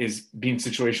of that is being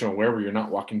situational aware where you're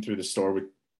not walking through the store with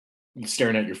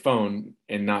staring at your phone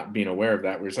and not being aware of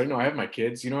that. Where it's like, no, I have my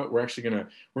kids, you know what, we're going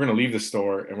to leave the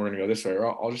store and we're going to go this way, or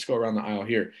I'll just go around the aisle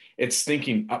here. It's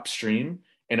thinking upstream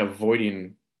and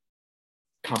avoiding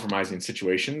compromising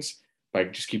situations by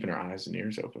just keeping our eyes and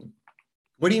ears open.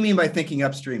 What do you mean by thinking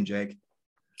upstream, Jake?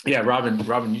 Yeah, Robin, you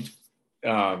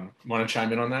want to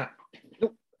chime in on that?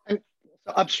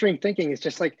 Upstream thinking is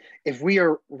just like, if we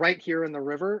are right here in the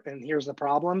river and here's the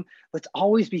problem, let's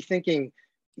always be thinking,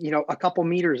 you know, a couple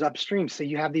meters upstream so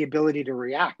you have the ability to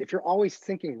react. If you're always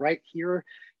thinking right here,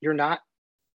 you're not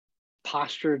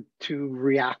postured to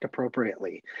react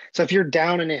appropriately. So if you're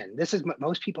down and in, this is what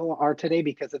most people are today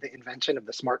because of the invention of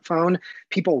the smartphone.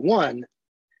 People, one,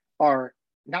 are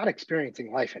not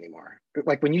experiencing life anymore.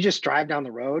 Like when you just drive down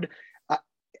the road,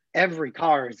 every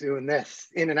car is doing this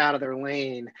in and out of their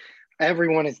lane.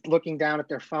 Everyone is looking down at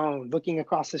their phone, looking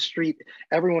across the street.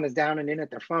 Everyone is down and in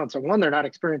at their phone. So one, they're not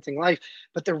experiencing life,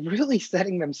 but they're really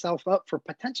setting themselves up for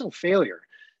potential failure.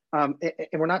 And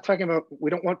we're not talking about, we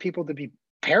don't want people to be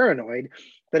paranoid,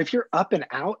 but if you're up and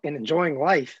out and enjoying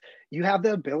life, you have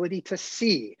the ability to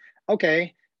see,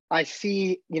 okay, I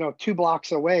see, you know, 2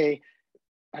 blocks away.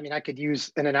 I mean, I could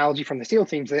use an analogy from the SEAL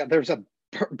teams. There's a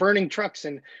burning trucks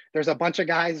and there's a bunch of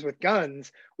guys with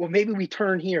guns. Well, maybe we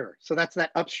turn here. So that's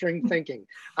that upstream thinking.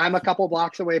 I'm a couple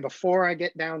blocks away before I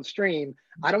get downstream.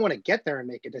 I don't want to get there and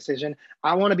make a decision.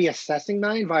 I want to be assessing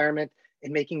my environment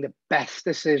and making the best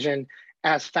decision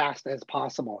as fast as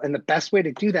possible. And the best way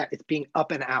to do that is being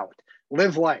up and out.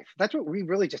 Live life. That's what we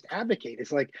really just advocate.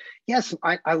 It's like, yes,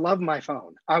 I love my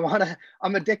phone.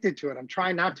 I'm addicted to it. I'm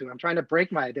trying not to. I'm trying to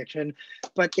break my addiction.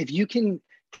 But if you can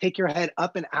take your head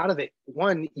up and out of it,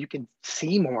 one, you can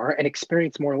see more and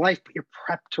experience more life, but you're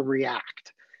prepped to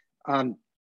react.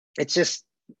 It's just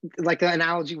like the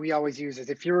analogy we always use is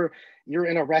if you're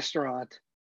in a restaurant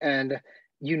and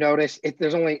you notice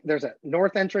there's a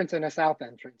north entrance and a south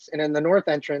entrance. And in the north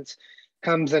entrance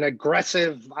comes an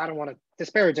aggressive, I don't want to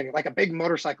disparage anything, like a big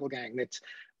motorcycle gang that's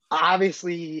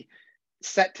obviously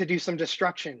set to do some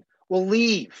destruction. Well,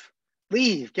 leave,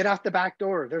 get out the back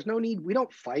door. There's no need. We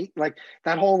don't fight. Like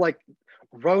that whole like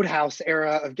Roadhouse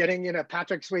era of getting in a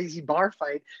Patrick Swayze bar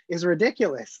fight is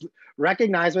ridiculous.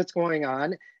 Recognize what's going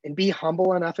on and be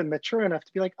humble enough and mature enough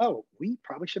to be like, oh, we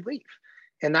probably should leave.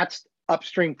 And that's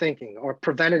upstream thinking or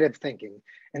preventative thinking.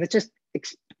 And it's just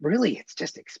it's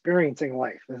just experiencing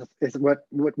life is what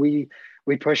we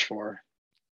push for.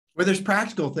 Well, there's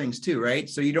practical things too, right?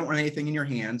 So you don't want anything in your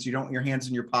hands. You don't want your hands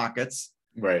in your pockets.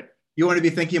 Right. You want to be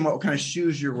thinking about what kind of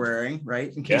shoes you're wearing,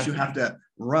 right? In case you have to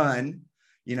run,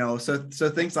 you know, so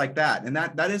things like that. And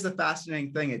that is a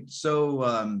fascinating thing. It's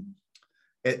so,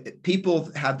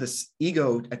 people have this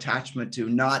ego attachment to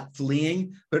not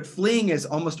fleeing, but fleeing is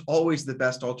almost always the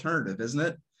best alternative, isn't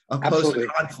it? Opposed to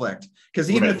conflict.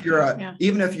 Because even if you're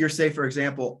even if you're, say, for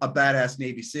example, a badass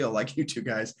Navy SEAL like you two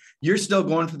guys, you're still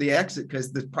going for the exit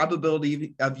because the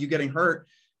probability of you getting hurt,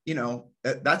 you know,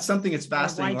 that's something that's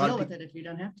fascinating. Why deal with it if you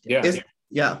don't have to?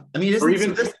 Yeah. I mean, or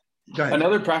even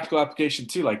another practical application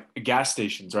too, like gas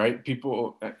stations, right?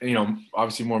 People, you know,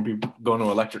 obviously more people going to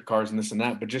electric cars and this and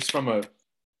that, but just from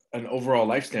an overall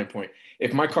life standpoint,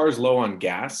 if my car is low on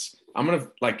gas, I'm going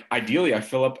to, like, ideally I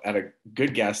fill up at a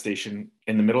good gas station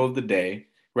in the middle of the day,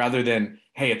 rather than,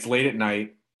 hey, it's late at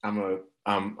night, I'm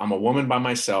a woman by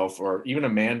myself, or even a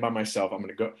man by myself.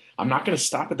 I'm not going to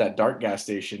stop at that dark gas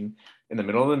station in the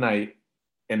middle of the night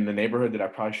in the neighborhood that I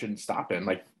probably shouldn't stop in.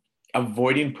 Like,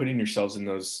 avoiding putting yourselves in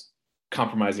those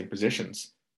compromising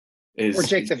positions is. Or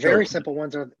Jake, the very simple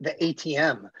ones are the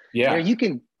ATM. Yeah. You know, you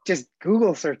can just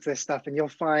Google search this stuff and you'll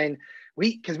find,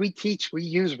 we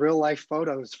use real life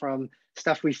photos from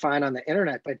stuff we find on the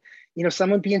internet, but you know,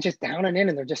 someone being just down and in,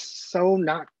 and they're just so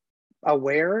not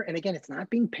aware. And again, it's not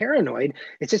being paranoid,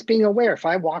 it's just being aware. If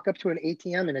I walk up to an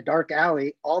ATM in a dark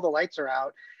alley, all the lights are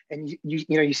out, and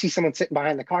you see someone sitting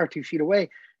behind the car 2 feet away,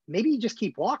 maybe you just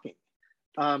keep walking.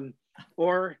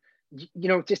 Or, you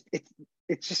know, just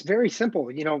it's just very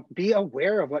simple, you know, be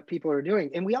aware of what people are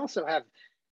doing. And we also have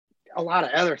a lot of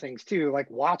other things too, like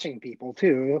watching people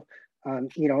too.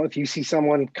 You know, if you see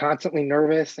someone constantly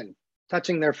nervous and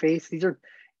touching their face, these are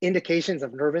indications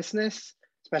of nervousness,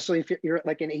 especially if you're at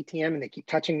like an ATM and they keep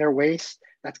touching their waist,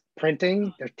 that's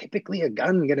printing. There's typically a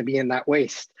gun going to be in that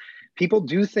waist. People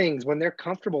do things when they're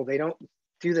comfortable. They don't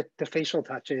do the facial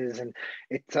touches, and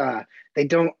they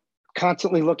don't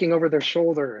constantly looking over their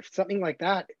shoulder, something like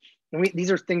that. And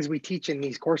these are things we teach in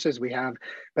these courses we have,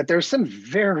 but there's some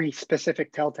very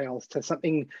specific telltales to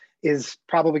something is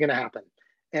probably going to happen.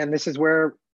 And this is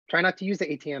where, try not to use the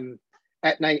ATM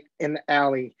at night in the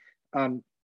alley.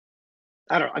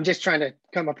 I don't know, I'm just trying to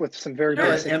come up with some very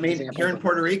basic examples. Here in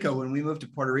Puerto Rico, when we moved to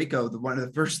Puerto Rico, one of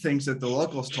the first things that the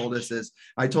locals told us is,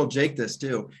 I told Jake this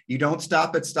too, you don't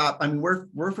stop at stop. I mean,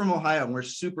 we're from Ohio and we're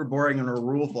super boring and we're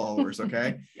rule followers,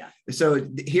 okay? Yeah. So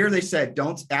here they said,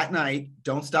 at night,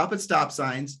 don't stop at stop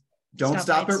signs, don't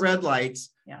stop at red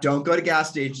lights, don't go to gas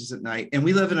stations at night. And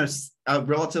we live in a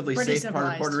relatively safe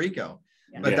part of Puerto Rico.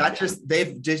 Yeah. But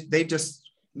they've just,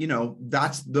 you know,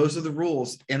 those are the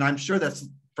rules. And I'm sure that's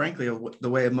frankly the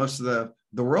way most of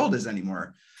the world is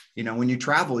anymore. You know, when you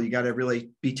travel, you got to really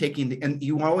be and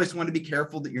you always want to be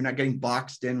careful that you're not getting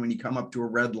boxed in when you come up to a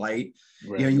red light.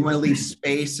 Right. You know, you want to leave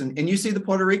space, and you see the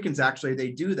Puerto Ricans, actually, they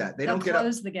do that. They'll don't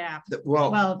close the gap.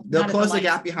 They'll close the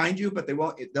gap behind you, but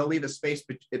they'll leave a space,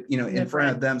 you know, in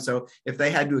front of them. So if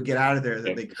they had to get out of there,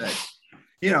 that they could.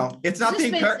 You know,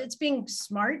 it's being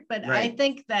smart, but right.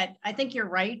 I think you're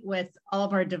right with all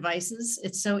of our devices.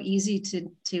 It's so easy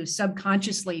to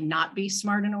subconsciously not be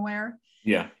smart and aware.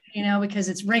 Yeah. You know, because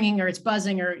it's ringing or it's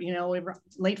buzzing, or, you know, we're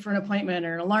late for an appointment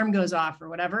or an alarm goes off or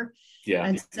whatever. Yeah.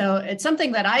 And so it's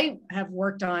something that I have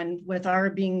worked on with our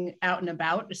being out and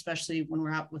about, especially when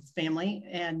we're out with family,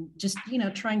 and just, you know,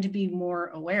 trying to be more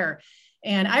aware.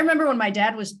 And I remember when my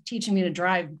dad was teaching me to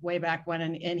drive way back when,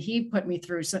 and he put me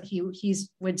through, so he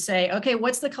would say, okay,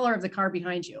 what's the color of the car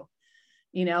behind you?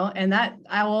 You know, and that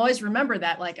I will always remember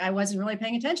that, like, I wasn't really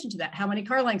paying attention to that. How many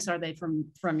car lengths are they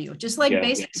from you? Just like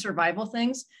basic survival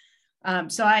things.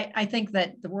 So I think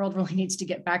that the world really needs to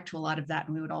get back to a lot of that,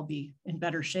 and we would all be in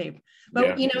better shape.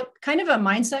 But, you know, kind of a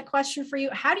mindset question for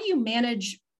you. How do you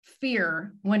manage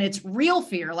fear when it's real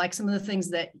fear, like some of the things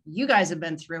that you guys have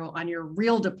been through on your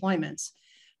real deployments,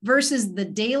 versus the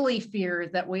daily fear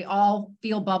that we all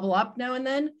feel bubble up now and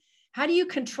then? How do you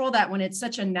control that when it's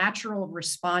such a natural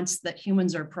response that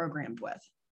humans are programmed with?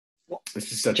 Well,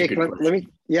 this is such Jake, a good question.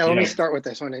 Let me start with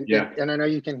this one, and I know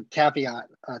you can caveat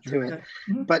to it,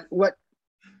 but what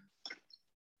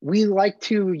we like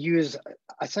to use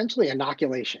essentially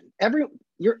inoculation.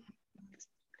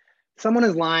 Someone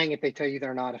is lying if they tell you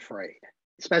they're not afraid,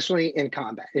 especially in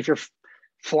combat. If you're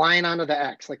flying onto the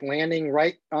X, like landing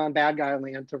right on bad guy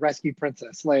land to rescue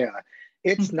Princess Leia,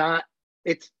 it's not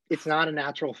a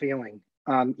natural feeling.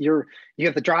 You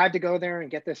have the drive to go there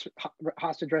and get this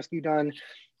hostage rescue done,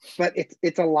 but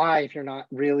it's a lie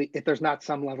if there's not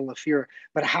some level of fear.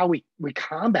 But how we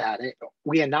combat it,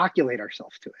 we inoculate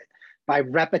ourselves to it by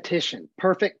repetition.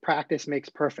 Perfect practice makes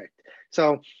perfect.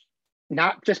 So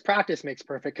not just practice makes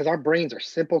perfect, because our brains are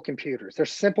simple computers. They're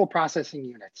simple processing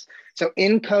units. So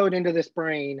encode into this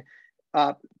brain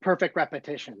perfect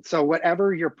repetition. So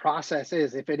whatever your process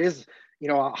is, if it is, you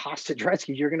know, a hostage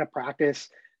rescue, you're going to practice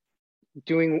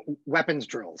doing weapons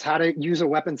drills, how to use a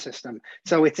weapon system.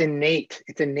 So it's innate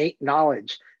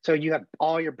knowledge. So you have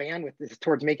all your bandwidth is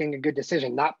towards making a good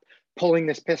decision, not pulling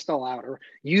this pistol out or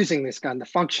using this gun, the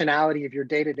functionality of your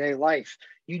day-to-day life.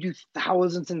 You do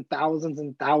thousands and thousands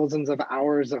and thousands of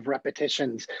hours of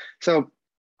repetitions. So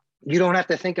you don't have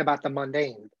to think about the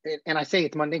mundane. And I say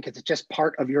it's mundane because it's just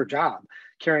part of your job,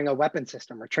 carrying a weapon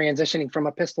system or transitioning from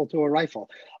a pistol to a rifle,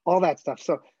 all that stuff.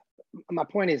 So my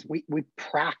point is we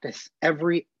practice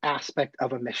every aspect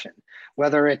of a mission,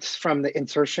 whether it's from the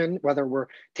insertion, whether we're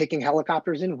taking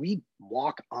helicopters in, we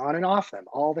walk on and off them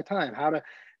all the time.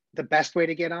 The best way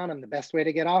to get on them, the best way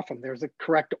to get off them. There's a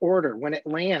correct order. When it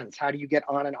lands, how do you get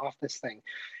on and off this thing?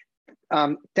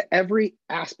 To every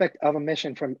aspect of a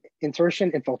mission, from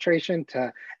insertion, infiltration,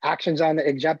 to actions on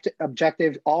the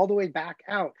objective, all the way back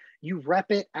out, you rep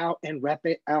it out and rep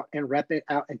it out and rep it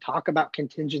out and talk about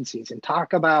contingencies and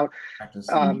talk about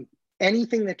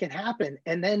anything that can happen,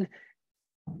 and then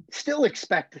still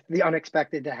expect the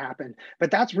unexpected to happen. But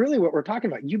that's really what we're talking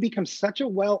about. You become such a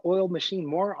well-oiled machine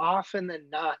more often than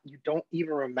not, you don't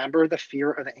even remember the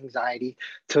fear or the anxiety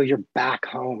till you're back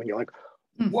home and you're like,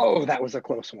 whoa, that was a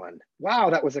close one.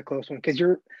 Wow, that was a close one. Because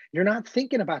you're not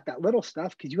thinking about that little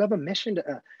stuff because you have a mission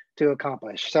to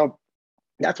accomplish. So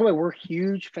that's why we're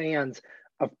huge fans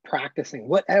of practicing.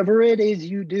 Whatever it is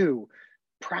you do,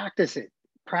 practice it,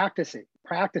 practice it,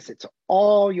 practice it. So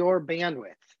all your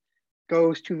bandwidth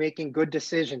goes to making good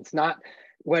decisions, not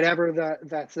whatever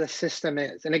the system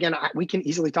is. And again, we can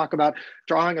easily talk about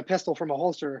drawing a pistol from a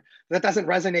holster. That doesn't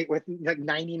resonate with like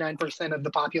 99% of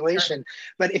the population.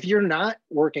 But if you're not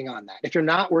working on that,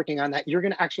 you're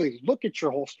going to actually look at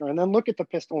your holster and then look at the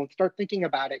pistol and start thinking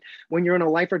about it when you're in a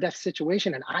life or death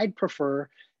situation. And I'd prefer,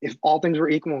 if all things were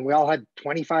equal and we all had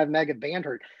 25 meg of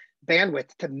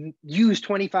bandwidth, to use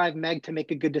 25 meg to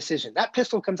make a good decision. That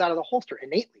pistol comes out of the holster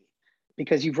innately,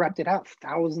 because you've repped it out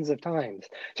thousands of times.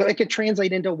 So it could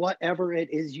translate into whatever it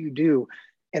is you do.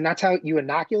 And that's how you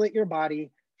inoculate your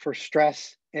body for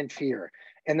stress and fear.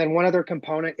 And then one other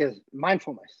component is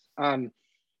mindfulness.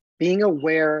 Being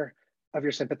aware of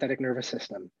your sympathetic nervous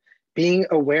system, being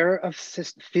aware of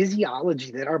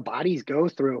physiology that our bodies go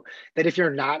through, that if you're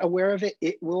not aware of it,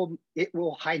 it will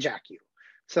hijack you.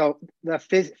 So the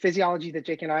physiology that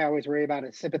Jake and I always worry about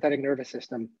is sympathetic nervous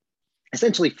system,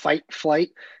 essentially fight, flight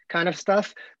kind of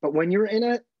stuff. But when you're in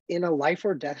a life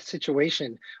or death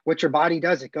situation, what your body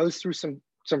does, it goes through some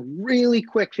really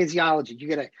quick physiology. You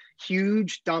get a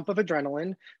huge dump of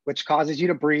adrenaline, which causes you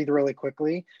to breathe really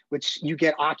quickly, which you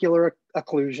get ocular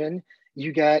occlusion,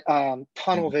 you get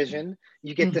tunnel vision,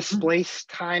 you get displaced,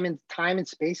 time and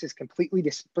space is completely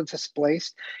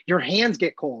displaced. Your hands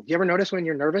get cold. You ever notice when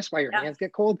you're nervous why your hands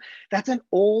get cold?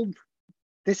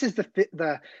 This is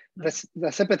the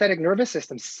sympathetic nervous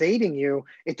system saving you.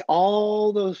 It's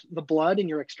all the blood in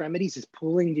your extremities is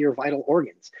pooling to your vital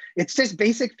organs. It's just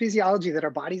basic physiology that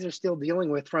our bodies are still dealing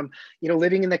with from,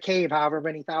 living in the cave however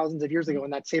many thousands of years ago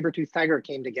when that saber-toothed tiger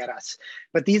came to get us.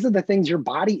 But these are the things your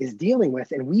body is dealing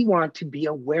with, and we want to be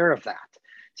aware of that.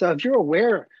 So if you're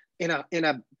aware in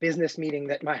a business meeting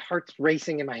that my heart's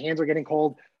racing and my hands are getting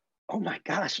cold, oh my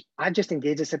gosh, I've just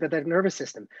engaged the sympathetic nervous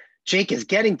system. Jake is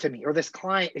getting to me, or this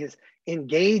client is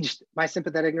engaged my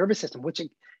sympathetic nervous system, which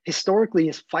historically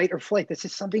is fight or flight. This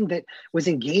is something that was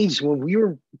engaged when we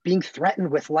were being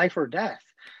threatened with life or death.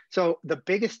 So the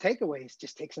biggest takeaway is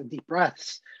just take some deep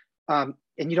breaths. And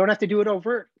you don't have to do it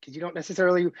overt because you don't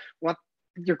necessarily want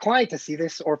your client to see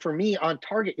this. Or for me on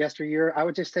target yesteryear, I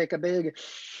would just take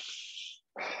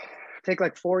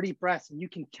like 4 deep breaths, and you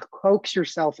can coax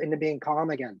yourself into being calm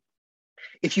again.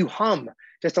 If you hum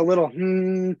just a little,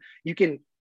 you can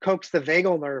coax the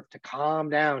vagal nerve to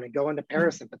calm down and go into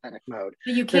parasympathetic mode.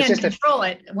 You can't control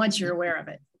it once you're aware of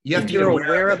it. You have to be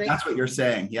aware of it. That's what you're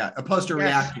saying. Yeah. Opposed to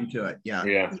reacting to it.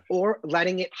 Yeah. Or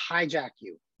letting it hijack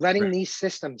you, letting these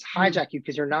systems hijack you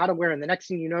because you're not aware. And the next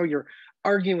thing you know, you're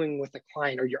arguing with a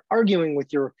client or you're arguing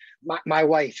with my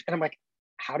wife. And I'm like,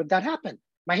 how did that happen?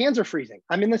 My hands are freezing.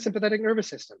 I'm in the sympathetic nervous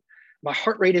system. My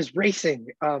heart rate is racing.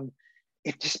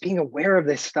 If just being aware of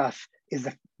this stuff is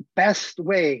the best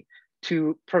way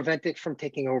to prevent it from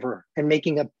taking over and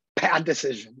making a bad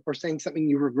decision or saying something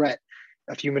you regret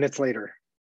a few minutes later.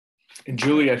 And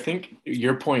Julie, I think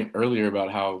your point earlier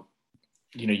about how,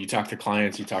 you talk to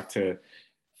clients, you talk to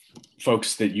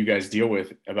folks that you guys deal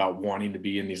with about wanting to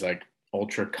be in these like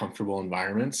ultra comfortable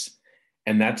environments.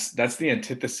 And that's the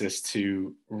antithesis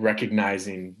to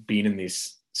recognizing being in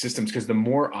these systems, because the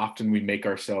more often we make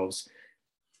ourselves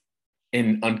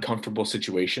in uncomfortable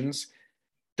situations,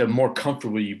 the more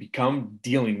comfortable you become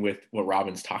dealing with what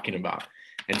Robin's talking about.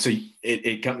 And so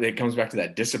it comes back to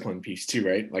that discipline piece too,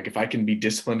 right? Like if I can be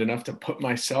disciplined enough to put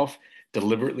myself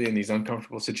deliberately in these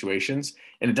uncomfortable situations,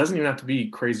 and it doesn't even have to be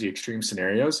crazy extreme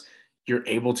scenarios, you're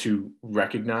able to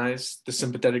recognize the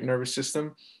sympathetic nervous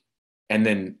system and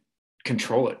then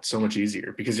control it so much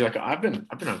easier, because you're like, I've been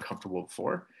uncomfortable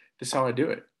before. This is how I do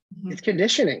it. It's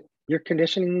conditioning. You're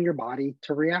conditioning your body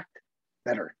to react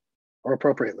better or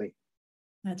appropriately.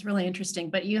 That's really interesting,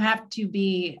 but you have to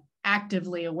be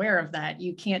actively aware of that.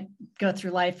 You can't go through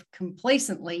life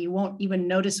complacently. You won't even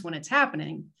notice when it's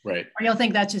happening. Right. Or you'll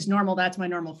think that's just normal. That's my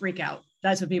normal freak out.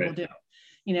 That's what people do.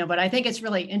 But I think it's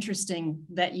really interesting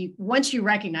that once you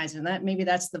recognize it, and that maybe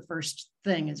that's the first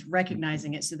thing, is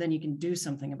recognizing it. So then you can do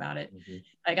something about it.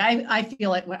 Like I feel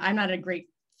like I'm not a great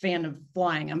fan of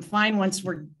flying. I'm fine once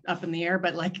we're up in the air,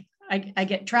 but like I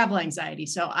get travel anxiety.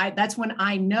 So that's when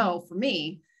I know, for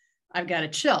me, I've got to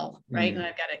chill, right? And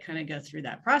I've got to kind of go through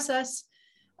that process.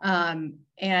 And,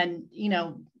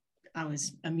 I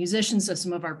was a musician, so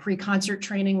some of our pre-concert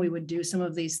training, we would do some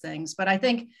of these things. But I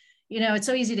think, it's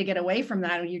so easy to get away from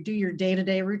that when you do your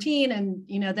day-to-day routine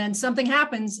and, then something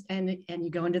happens and you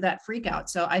go into that freak out.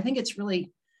 So I think it's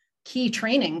really key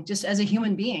training just as a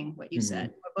human being, what you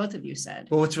said, what both of you said.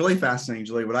 Well, what's really fascinating,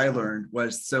 Julie, what I learned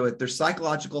was, so there's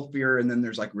psychological fear and then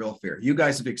there's like real fear. You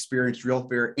guys have experienced real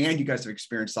fear and you guys have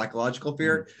experienced psychological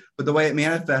fear, but the way it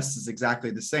manifests is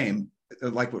exactly the same,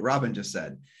 like what Robin just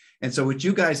said. And so what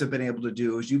you guys have been able to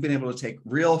do is you've been able to take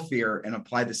real fear and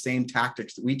apply the same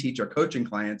tactics that we teach our coaching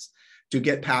clients to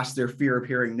get past their fear of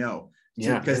hearing no.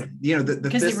 Yeah, because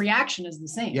the reaction is the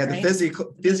same. Yeah, right?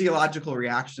 the physiological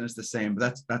reaction is the same.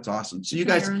 But that's awesome. So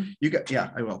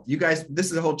I will. You guys, this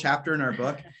is a whole chapter in our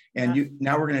book, and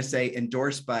now we're going to say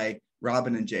endorsed by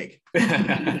Robin and Jake.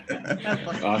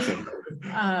 Awesome.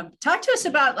 Talk to us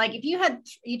about, like, if you had,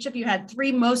 each of you had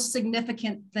 3 most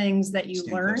significant things that you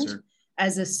learned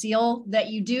as a SEAL that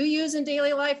you do use in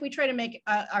daily life. We try to make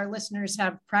our listeners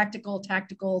have practical,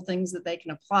 tactical things that they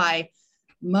can apply.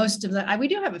 Most of the, we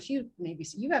do have a few, maybe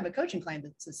you have a coaching client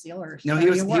that's a SEAL, or no, he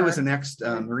was an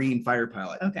ex-Marine fighter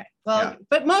pilot. Okay. Well,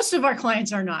 but most of our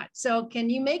clients are not. So can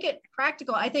you make it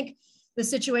practical? I think the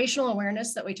situational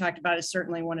awareness that we talked about is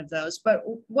certainly one of those, but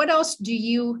what else do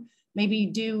you maybe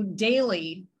do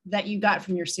daily that you got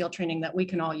from your SEAL training that we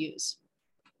can all use?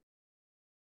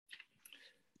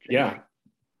 Yeah.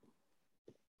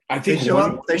 I think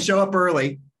they show up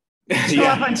early. Show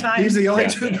up on time. These are the only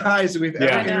 2 guys that we've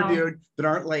ever interviewed that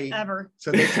aren't late. Ever.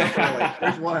 So they show up early.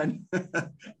 There's one.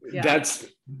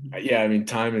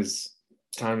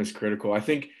 Time is critical. I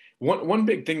think one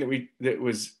big thing that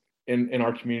was in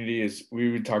our community is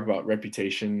we would talk about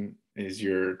reputation is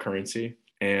your currency,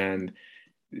 and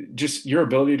just your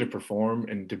ability to perform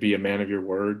and to be a man of your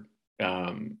word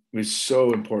was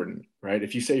so important, right?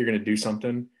 If you say you're going to do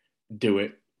something, do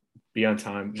it, be on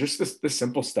time, just the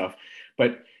simple stuff.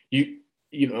 But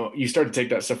you start to take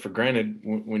that stuff for granted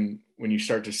when you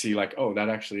start to see, like, oh, that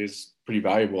actually is pretty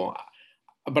valuable.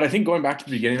 But I think going back to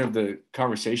the beginning of the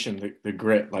conversation, the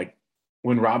grit, like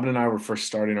when Robin and I were first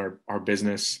starting our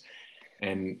business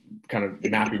and kind of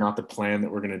mapping out the plan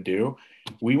that we're going to do,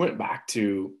 we went back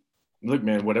to, look,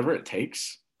 man, whatever it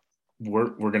takes, we're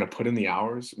going to put in the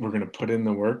hours, we're going to put in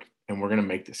the work, and we're going to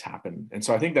make this happen. And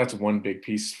so I think that's one big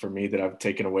piece for me that I've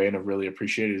taken away and I've really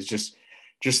appreciated, is just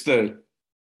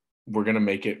we're going to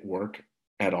make it work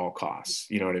at all costs.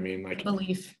 You know what I mean? Like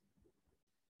belief.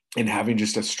 And having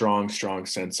just a strong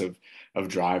sense of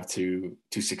drive to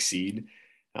succeed.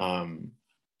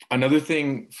 Another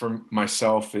thing for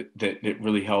myself that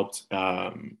really helped,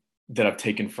 that I've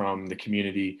taken from the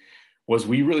community, was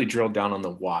we really drilled down on the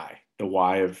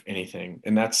why of anything.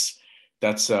 And that's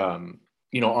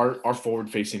our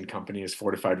forward-facing company is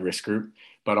Fortified Risk Group,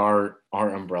 but our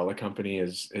umbrella company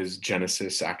is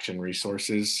Genesis Action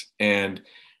Resources. And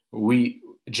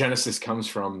Genesis comes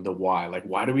from the why. Like,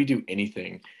 why do we do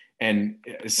anything? And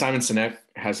Simon Sinek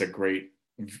has a great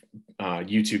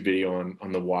YouTube video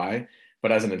on the why.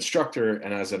 But as an instructor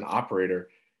and as an operator,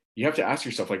 you have to ask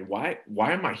yourself, like, why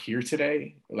am I here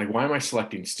today? Like, why am I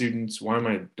selecting students? Why am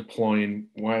I deploying?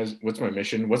 What's my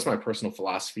mission? What's my personal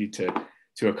philosophy to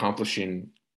accomplishing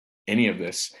any of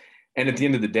this? And at the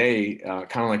end of the day,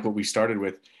 kind of like what we started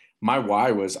with, my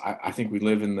why was, I think we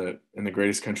live in the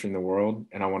greatest country in the world,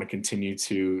 and I want to continue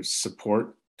to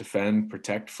support, defend,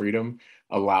 protect freedom,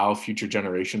 allow future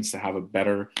generations to have a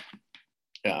better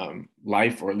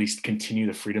life, or at least continue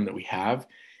the freedom that we have.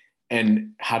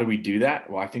 And how do we do that?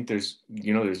 Well, I think there's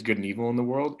good and evil in the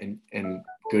world, and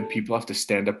good people have to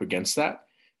stand up against that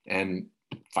and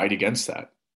fight against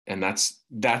that. And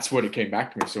that's what it came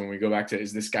back to me. So when we go back to,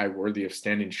 is this guy worthy of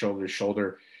standing shoulder to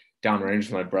shoulder downrange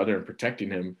with my brother and protecting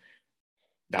him,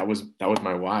 that was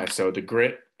my why. So the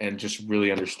grit and just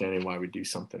really understanding why we do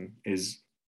something is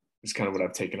kind of what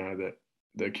I've taken out of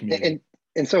the community.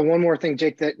 And so one more thing,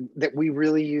 Jake, that we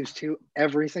really use too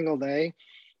every single day,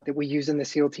 that we use in the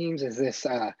SEAL teams, is this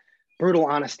brutal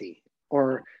honesty.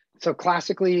 Or so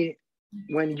classically,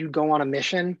 when you go on a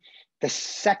mission, the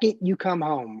second you come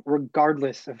home,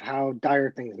 regardless of how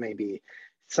dire things may be,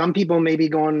 some people may be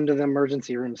going to the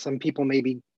emergency room, some people may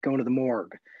be going to the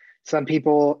morgue, some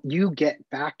people, you get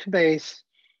back to base,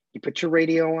 you put your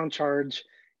radio on charge,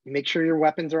 you make sure your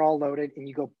weapons are all loaded, and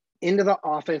you go into the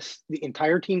office. The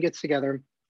entire team gets together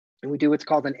and we do what's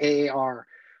called an AAR,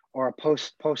 or a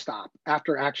post-op,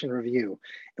 after action review.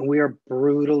 And we are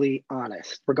brutally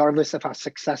honest, regardless of how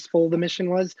successful the mission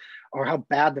was or how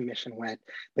bad the mission went.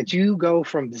 But you go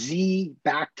from Z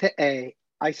back to A,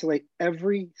 isolate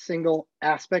every single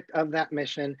aspect of that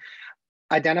mission,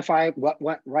 identify what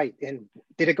went right. And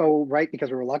did it go right because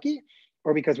we were lucky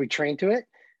or because we trained to it?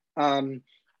 And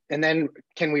then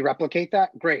can we replicate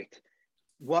that? Great.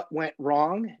 What went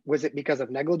wrong? Was it because of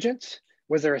negligence?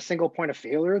 Was there a single point of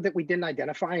failure that we didn't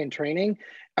identify in training?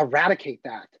 Eradicate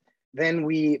that. Then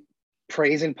we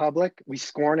praise in public, we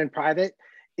scorn in private.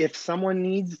 If someone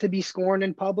needs to be scorned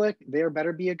in public, there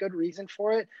better be a good reason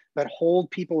for it, but hold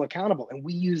people accountable. And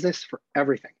we use this for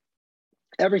everything.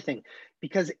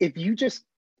 Because if you just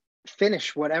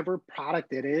finish whatever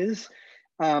product it is,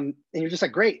 and you're just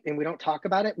like, great, and we don't talk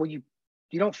about it, well, you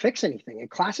don't fix anything. And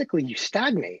classically, you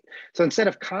stagnate. So instead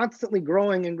of constantly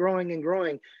growing and growing and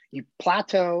growing, you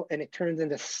plateau, and it turns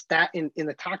into in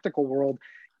the tactical world.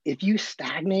 If you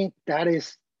stagnate,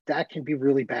 that can be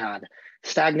really bad.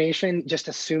 Stagnation, just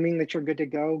assuming that you're good to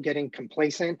go, getting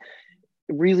complacent,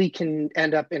 really can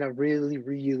end up in a really,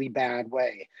 really bad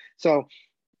way. So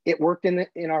it worked in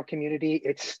our community.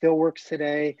 It still works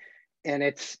today. And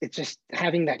it's just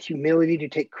having that humility to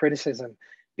take criticism,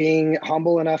 being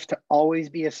humble enough to always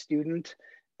be a student,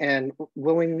 and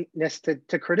willingness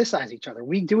to criticize each other.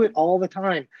 We do it all the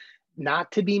time,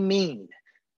 not to be mean.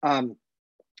 And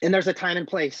there's a time and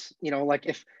place, like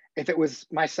if it was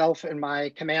myself and my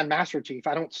command master chief,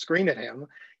 I don't scream at him.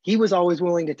 He was always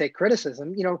willing to take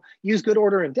criticism, use good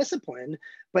order and discipline,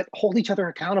 but hold each other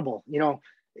accountable.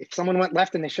 If someone went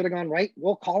left and they should have gone right,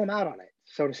 we'll call them out on it,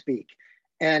 so to speak.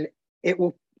 And it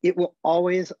will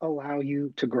always allow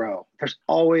you to grow. There's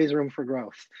always room for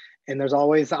growth. And there's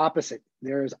always the opposite.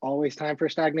 There's always time for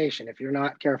stagnation if you're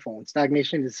not careful. And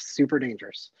stagnation is super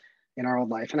dangerous in our old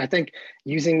life. And I think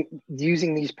using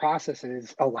these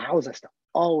processes allows us to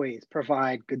always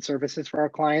provide good services for our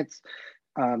clients.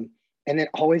 And it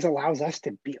always allows us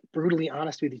to be brutally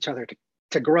honest with each other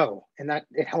to grow. And that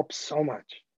it helps so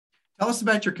much. Tell us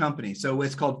about your company. So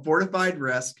it's called Fortified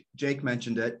Risk. Jake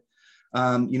mentioned it.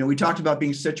 We talked about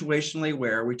being situationally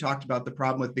aware. We talked about the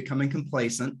problem with becoming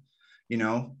complacent,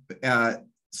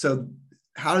 so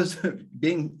how does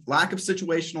being lack of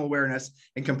situational awareness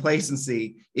and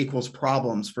complacency equals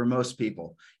problems for most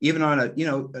people, even on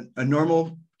a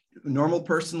normal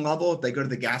person level, if they go to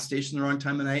the gas station the wrong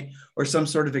time of night, or some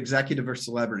sort of executive or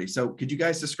celebrity. So could you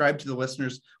guys describe to the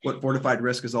listeners what Fortified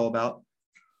Risk is all about?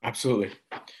 Absolutely.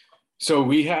 So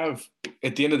we have,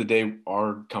 at the end of the day,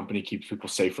 our company keeps people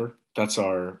safer. That's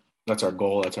our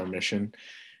goal. That's our mission.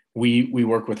 We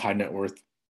work with high net worth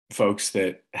folks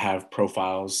that have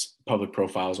profiles, public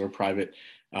profiles or private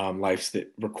lives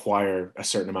that require a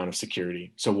certain amount of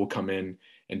security. So we'll come in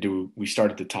and we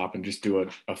start at the top and just do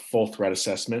a full threat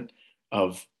assessment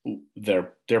of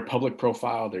their public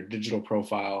profile, their digital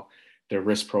profile, their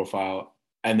risk profile.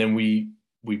 And then we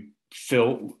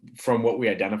fill from what we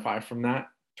identify from that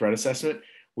threat assessment,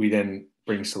 we then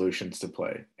bring solutions to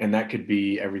play. And that could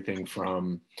be everything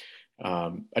from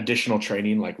additional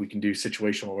training, like we can do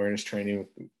situational awareness training.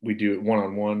 We do it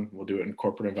one-on-one. We'll do it in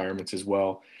corporate environments as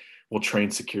well. We'll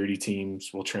train security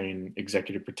teams. We'll train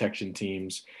executive protection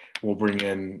teams. We'll bring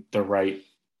in the right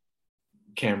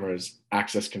cameras,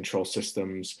 access control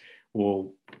systems.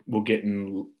 We'll get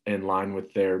in line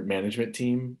with their management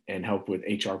team and help with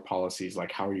HR policies,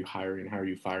 like how are you hiring, how are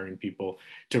you firing people,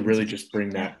 to really just bring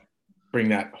that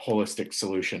holistic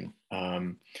solution.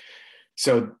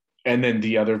 And then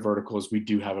the other verticals, we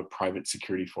do have a private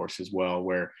security force as well,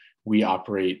 where we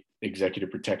operate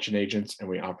executive protection agents and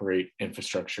we operate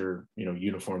infrastructure,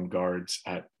 uniformed guards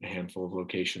at a handful of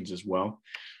locations as well.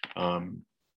 And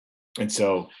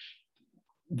so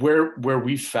where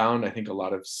we found, I think, a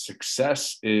lot of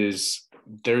success is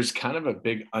there's kind of a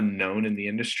big unknown in the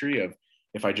industry of,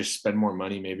 if I just spend more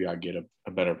money, maybe I get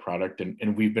a better product.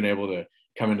 And we've been able to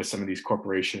come into some of these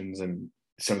corporations and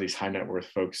some of these high net worth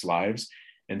folks' lives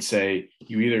and say,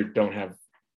 you either don't have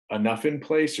enough in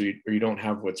place, or you don't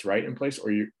have what's right in place,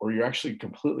 or you're actually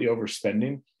completely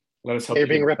overspending, let us help You're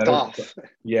you being ripped off.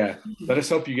 Yeah. Let us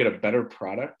help you get a better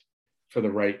product for the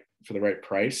right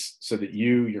price, so that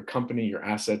your company, your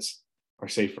assets are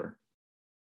safer.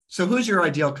 So who's your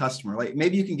ideal customer? Like,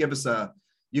 maybe you can give us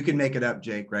you can make it up,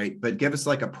 Jake, right? But give us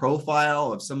like a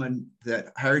profile of someone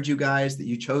that hired you guys that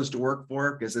you chose to work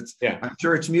for, because I'm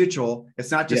sure it's mutual.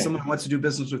 It's not just someone who wants to do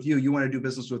business with you. You want to do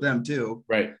business with them too.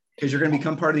 Right. Because you're going to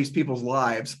become part of these people's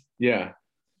lives. Yeah.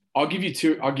 I'll give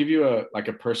you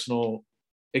a personal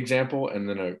example, and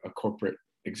then a corporate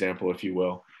example, if you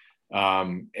will.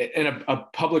 And a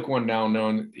public one now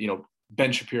known,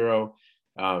 Ben Shapiro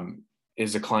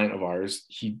is a client of ours.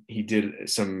 He did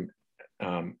some,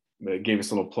 gave us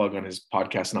a little plug on his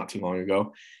podcast not too long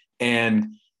ago.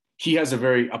 And he has a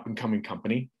very up and coming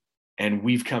company. And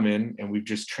we've come in and we've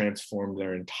just transformed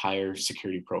their entire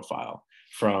security profile,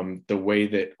 from the way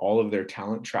that all of their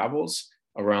talent travels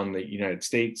around the United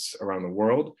States, around the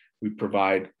world. We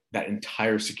provide that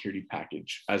entire security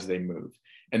package as they move.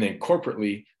 And then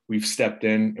corporately, we've stepped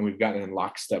in and we've gotten in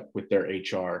lockstep with their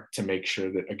HR to make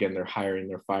sure that, again, they're hiring,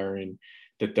 they're firing,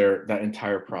 that that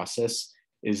entire process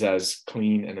is as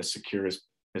clean and as secure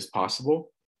as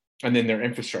possible. And then their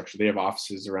infrastructure, they have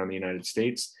offices around the United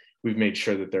States. We've made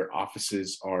sure that their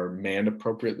offices are manned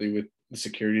appropriately with the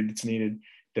security that's needed,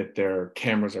 that their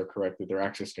cameras are correct, that their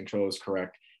access control is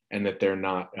correct, and that they're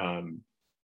not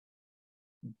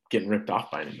getting ripped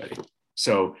off by anybody.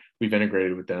 So we've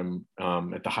integrated with them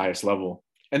at the highest level.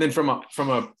 And then from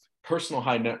a personal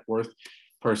high net worth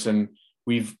person,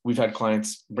 we've had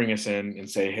clients bring us in and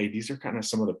say, hey, these are kind of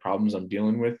some of the problems I'm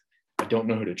dealing with. I don't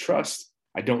know who to trust.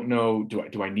 I don't know,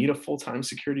 do I need a full-time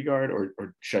security guard,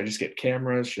 or should I just get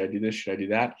cameras? Should I do this? Should I do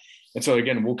that? And so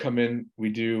again, we'll come in, we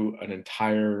do an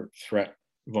entire threat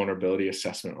vulnerability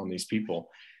assessment on these people.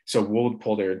 So we'll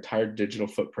pull their entire digital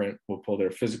footprint, we'll pull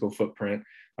their physical footprint,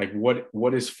 like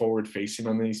what is forward facing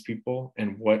on these people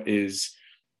and what is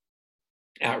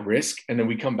at risk. And then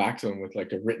we come back to them with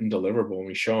like a written deliverable, and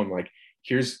we show them like,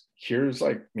 here's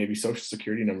like maybe social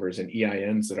security numbers and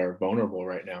EINs that are vulnerable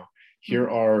right now.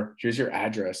 Here's your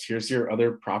address, here's your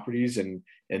other properties and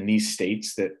these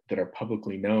states that are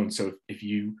publicly known. So if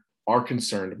you are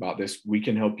concerned about this, we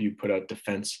can help you put a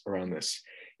defense around this.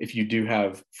 If you do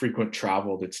have frequent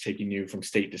travel that's taking you from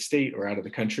state to state or out of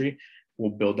the country, we'll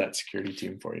build that security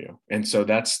team for you. And so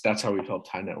that's how we've helped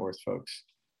high net worth folks.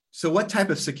 So what type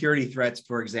of security threats,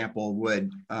 for example,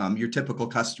 would your typical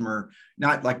customer,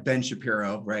 not like Ben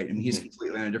Shapiro, right? I mean, he's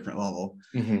completely on a different level,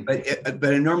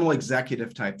 but a normal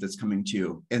executive type that's coming to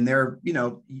you, and they're,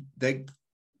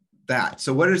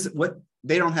 so what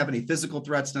they don't have any physical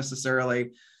threats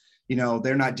necessarily,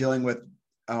 they're not dealing with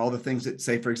all the things that,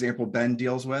 say, for example, Ben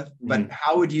deals with, but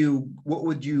what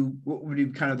would you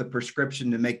kind of the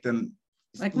prescription to make them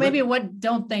like, maybe what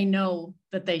don't they know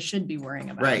that they should be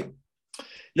worrying about? Right.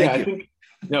 I think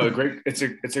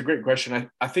it's a great question.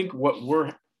 I think what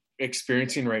we're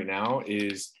experiencing right now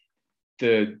is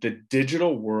the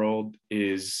digital world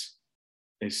is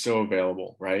so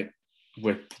available, right?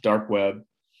 With dark web,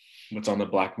 what's on the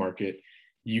black market,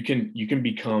 you can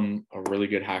become a really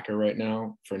good hacker right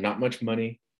now for not much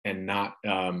money and not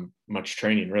much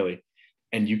training, really.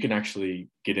 And you can actually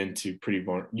get into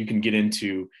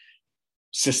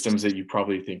systems that you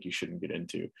probably think you shouldn't get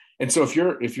into. And so if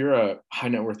you're a high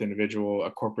net worth individual,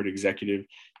 a corporate executive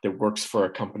that works for a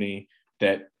company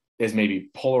that is maybe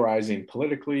polarizing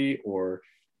politically, or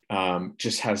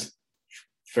just has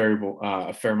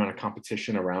a fair amount of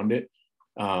competition around it,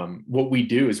 what we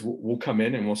do is we'll come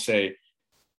in and we'll say,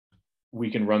 we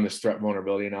can run this threat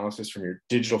vulnerability analysis from your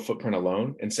digital footprint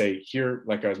alone and say, here,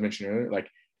 like I was mentioning earlier, like,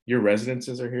 your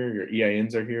residences are here, your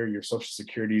EINs are here, your social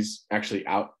security's actually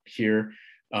out here.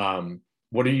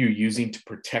 What are you using to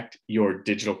protect your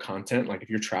digital content? Like, if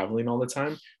you're traveling all the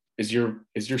time, is your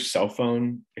cell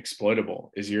phone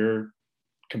exploitable? Is your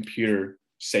computer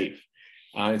safe?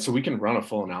 And so we can run a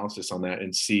full analysis on that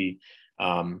and see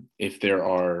if there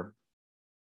are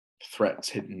threats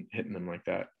hitting them like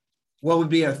that. What would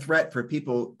be a threat for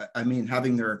people? I mean,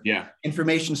 having their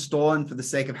information stolen for the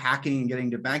sake of hacking and getting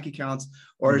to bank accounts,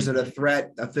 or is it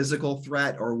a physical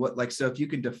threat, or what? Like, so if you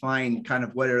could define kind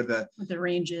of what are the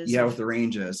ranges? Yeah, with the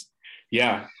ranges.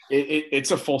 Yeah,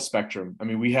 it's a full spectrum. I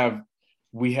mean, we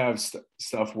have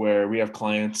stuff where we have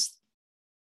clients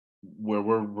where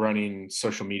we're running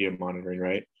social media monitoring,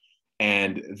 right?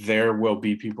 And there will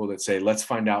be people that say, let's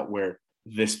find out where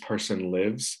this person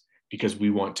lives because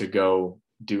we want to go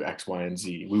do X, Y, and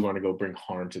Z. We want to go bring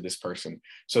harm to this person.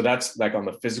 So that's like on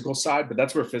the physical side, but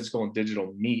that's where physical and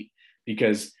digital meet,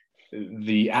 because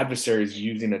the adversary is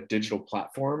using a digital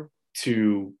platform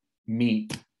to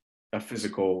meet a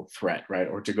physical threat, right?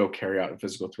 Or to go carry out a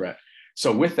physical threat.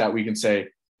 So with that, we can say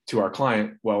to our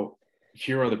client, well,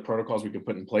 here are the protocols we can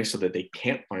put in place so that they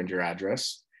can't find your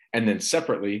address. And then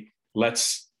separately,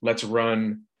 let's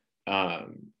run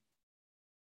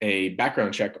a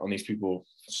background check on these people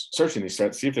searching these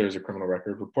threats, see if there's a criminal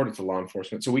record, report it to law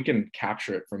enforcement, so we can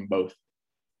capture it from both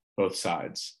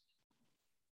sides.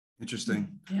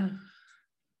 Interesting. Yeah.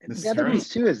 The other piece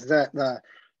too is that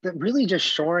really just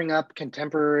shoring up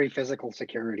contemporary physical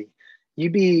security.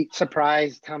 You'd be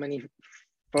surprised how many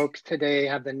folks today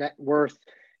have the net worth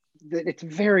that it's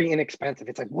very inexpensive.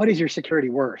 It's like, what is your security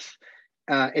worth?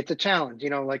 It's a challenge,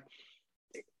 like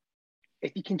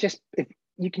if you can just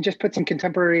put some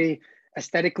contemporary,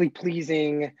 aesthetically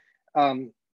pleasing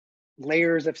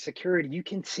layers of security, you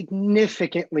can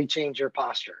significantly change your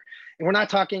posture. And we're not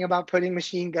talking about putting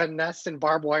machine gun nests and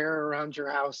barbed wire around your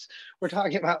house. We're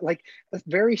talking about like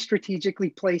very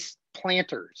strategically placed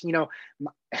planters.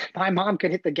 My mom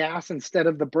could hit the gas instead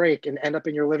of the brake and end up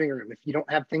in your living room if you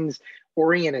don't have things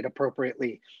oriented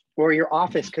appropriately, or your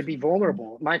office could be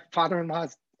vulnerable. My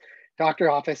father-in-law's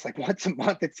doctor office, like once a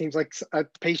month, it seems like a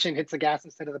patient hits the gas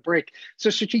instead of the brake.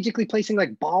 So strategically placing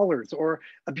like ballers or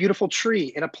a beautiful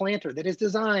tree in a planter that is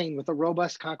designed with a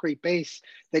robust concrete base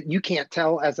that you can't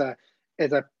tell as a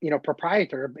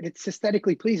proprietor, but it's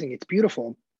aesthetically pleasing. It's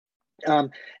beautiful.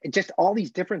 And just all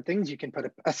these different things you can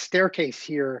put a staircase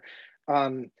here,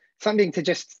 something to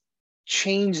just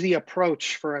change the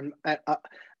approach for an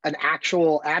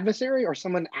actual adversary or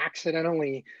someone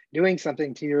accidentally doing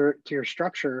something to your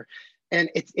structure. And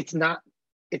it's not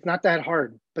that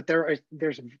hard, but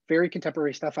there's very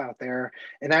contemporary stuff out there,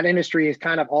 and that industry is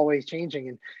kind of always changing.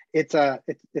 And it's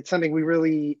something we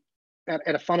really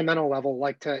at a fundamental level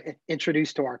like to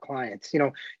introduce to our clients.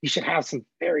 You should have some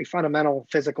very fundamental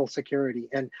physical security,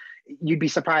 and you'd be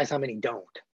surprised how many don't.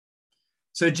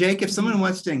 So Jake, if someone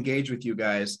wants to engage with you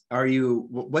guys,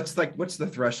 what's the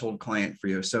threshold client for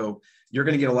you? So you're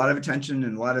going to get a lot of attention,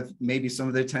 and maybe some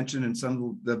of the attention and some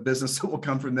of the business that will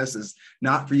come from this is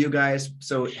not for you guys.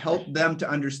 So help them to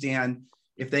understand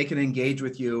if they can engage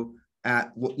with you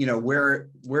at,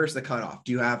 where's the cutoff?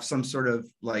 Do you have some sort of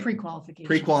like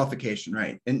pre-qualification,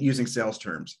 right? And using sales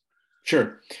terms.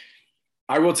 Sure.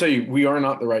 I will tell you, we are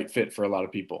not the right fit for a lot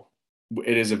of people.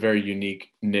 It is a very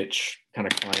unique niche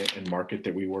kind of client and market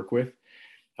that we work with.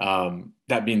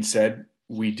 That being said,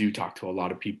 we do talk to a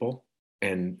lot of people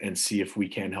and see if we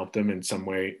can help them in some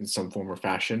way, in some form or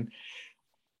fashion.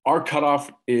 Our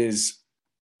cutoff is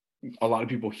a lot of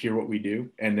people hear what we do,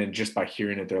 and then just by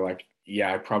hearing it, they're like,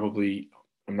 yeah,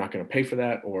 I'm not going to pay for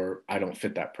that, or I don't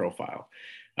fit that profile.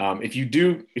 If you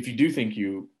do think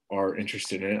you are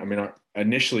interested in it,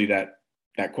 initially that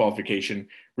qualification,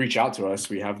 reach out to us.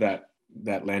 We have that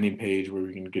landing page where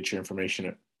we can get your information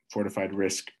at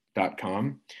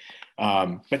fortifiedrisk.com.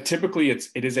 But typically it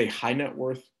is a high net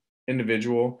worth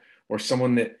individual or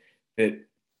someone that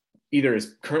either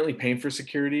is currently paying for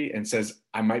security and says,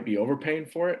 I might be overpaying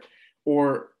for it,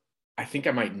 or I think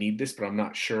I might need this, but I'm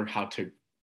not sure how to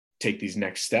take these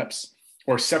next steps.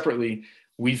 Or separately,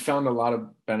 we found a lot of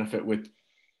benefit with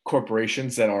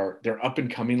corporations they're up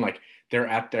and coming, like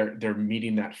they're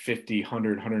meeting that 50,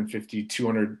 100, 150,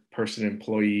 200 person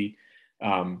employee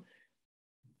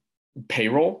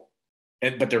payroll,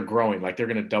 but they're growing, like they're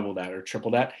going to double that or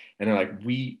triple that. And they're like,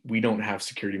 we don't have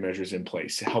security measures in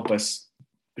place to help us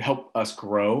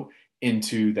grow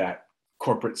into that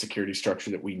corporate security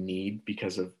structure that we need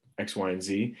because of X, Y, and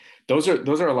Z. Those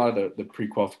are a lot of the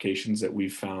pre-qualifications that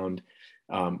we've found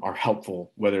are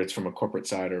helpful, whether it's from a corporate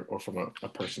side or from a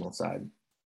personal side.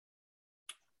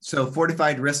 So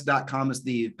fortifiedrisk.com is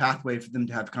the pathway for them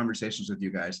to have conversations with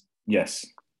you guys. Yes.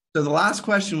 So the last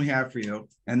question we have for you,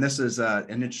 and this is an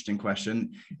interesting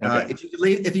question. Okay.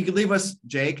 If you could leave us,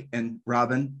 Jake and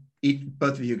Robin,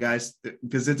 both of you guys,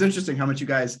 because it's interesting how much you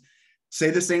guys say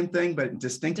the same thing, but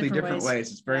distinctly different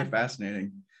ways. It's very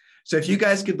fascinating. So if you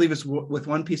guys could leave us with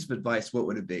one piece of advice, what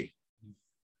would it be?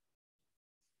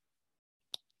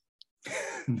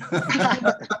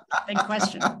 Big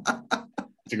question.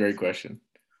 It's a great question.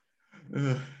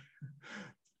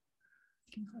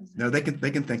 No, they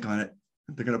can think on it.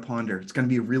 They're going to ponder. It's going to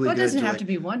be really good. It doesn't have to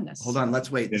be one necessarily. Hold on,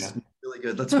 let's wait. This is really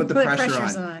good. Let's put the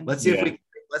pressure on. Let's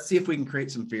see if we can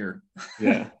create some fear.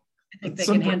 Yeah. I think they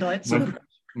can handle it.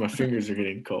 My fingers are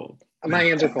getting cold. My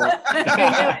hands are cold.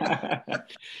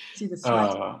 See the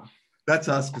sweat. That's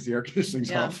us because the air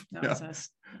conditioning's off. No, it's us.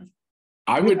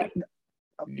 I would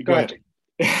go ahead.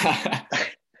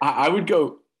 I would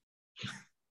go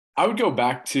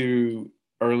back to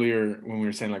earlier when we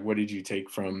were saying like, what did you take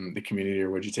from the community or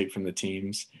what did you take from the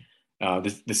teams,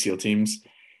 the SEAL teams?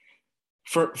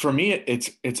 For me,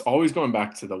 it's always going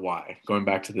back to the why, going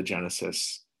back to the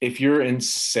genesis. If you're in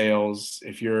sales,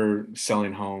 if you're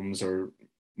selling homes or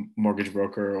mortgage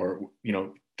broker, or, you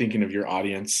know, thinking of your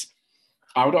audience,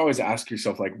 I would always ask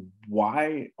yourself, like,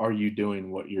 why are you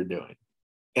doing what you're doing?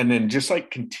 And then just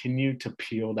like continue to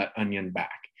peel that onion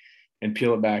back and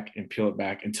peel it back and peel it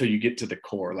back until you get to the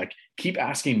core. Like, keep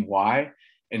asking why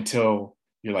until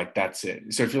you're like, that's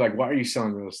it. So if you're like, why are you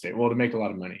selling real estate? Well, to make a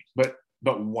lot of money. But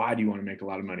why do you want to make a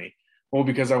lot of money? Well,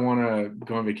 because I want to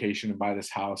go on vacation and buy this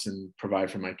house and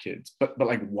provide for my kids. But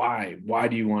like, why? Why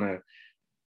do you want to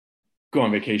go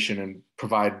on vacation and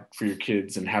provide for your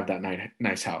kids and have that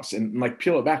nice house? And like,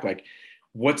 peel it back. Like,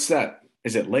 what's that?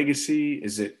 Is it legacy?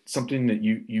 Is it something that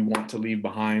you want to leave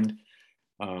behind?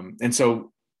 And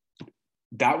so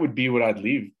that would be what I'd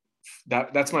leave.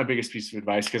 That's my biggest piece of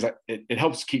advice, because it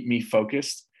helps keep me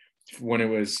focused when it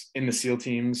was in the SEAL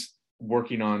teams,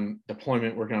 working on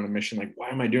deployment, working on a mission. Like, why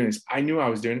am I doing this? I knew I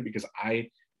was doing it because I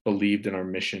believed in our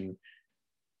mission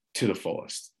to the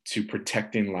fullest, to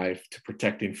protecting life, to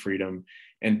protecting freedom,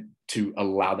 and to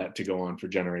allow that to go on for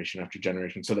generation after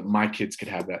generation, so that my kids could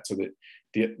have that, so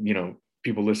that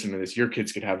people listening to this, your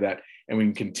kids could have that, and we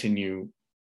can continue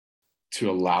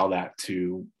to allow that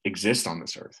to exist on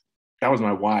this earth. That was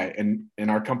my why. And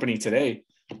in our company today,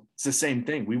 it's the same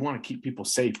thing. We want to keep people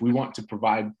safe. We want to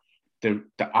provide the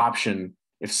option.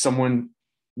 If someone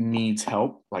needs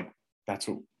help, like, that's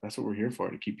what we're here for,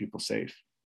 to keep people safe.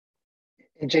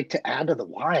 And Jake, to add to the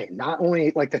why, not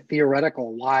only like the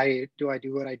theoretical, why do I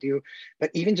do what I do,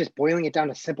 but even just boiling it down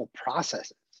to simple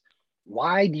processes.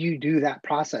 Why do you do that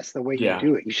process the way you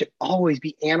do it? You should always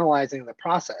be analyzing the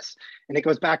process. And it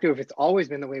goes back to, if it's always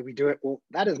been the way we do it, well,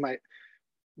 that is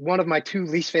one of my two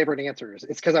least favorite answers.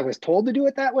 It's because I was told to do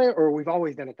it that way, or we've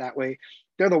always done it that way.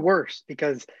 They're the worst,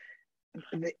 because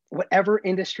whatever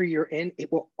industry you're in,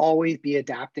 it will always be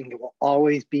adapting. It will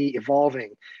always be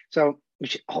evolving. So you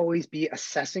should always be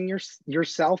assessing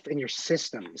yourself and your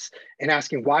systems and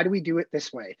asking, why do we do it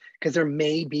this way? Because there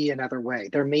may be another way.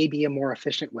 There may be a more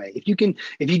efficient way. If you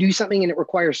do something and it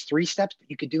requires 3 steps,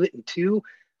 but you could do it in 2,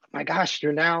 my gosh,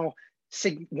 you're now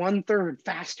 1/3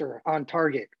 faster on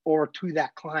target, or to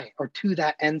that client, or to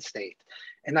that end state.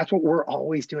 And that's what we're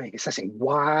always doing, assessing,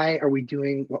 why are we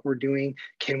doing what we're doing?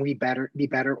 Can we be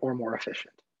better or more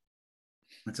efficient?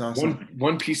 That's awesome.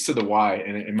 One piece to the why,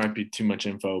 and it might be too much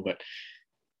info, but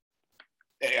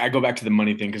I go back to the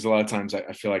money thing, because a lot of times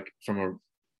I feel like from a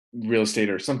real estate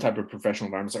or some type of professional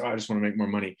environment, it's like, oh, I just want to make more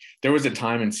money. There was a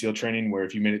time in SEAL training where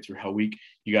if you made it through Hell Week,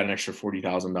 you got an extra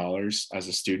 $40,000 as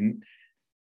a student.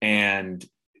 And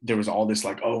there was all this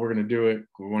like, oh, we're going to do it.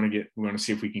 We want to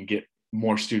see if we can get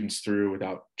more students through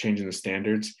without changing the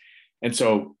standards. And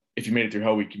so if you made it through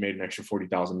Hell Week, you made an extra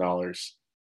 $40,000.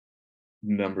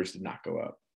 Numbers did not go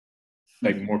up.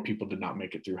 Like, more people did not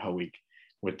make it through Hell Week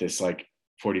with this like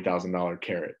 $40,000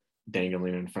 carrot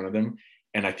dangling in front of them.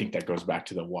 And I think that goes back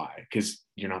to the why, because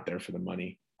you're not there for the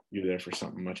money. You're there for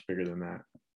something much bigger than that.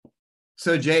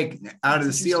 So Jake, out of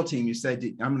the SEAL team, you said,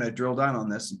 I'm going to drill down on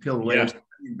this and peel the layers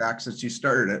back since you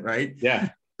started it, right? Yeah.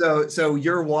 So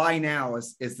your why now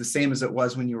is the same as it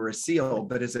was when you were a SEAL,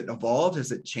 but is it evolved?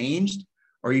 Has it changed?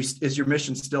 Or is your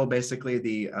mission still basically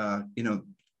the,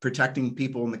 protecting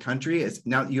people in the country?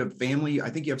 Now you have family. I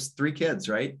think you have 3 kids,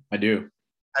 right? I do.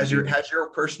 Has your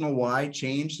personal why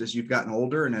changed as you've gotten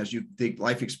older, and as the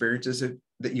life experiences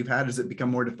that you've had, has it become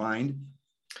more defined?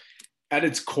 At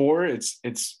its core, it's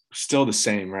still the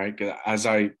same, right? As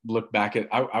I look back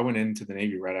I went into the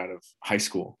Navy right out of high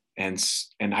school, and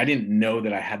I didn't know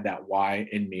that I had that why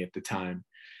in me at the time,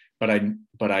 but I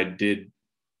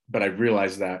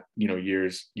realized that,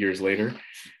 years later.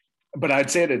 But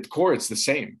I'd say at its core, it's the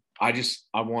same. I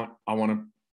want to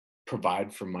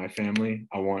provide for my family.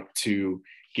 I want to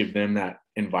give them that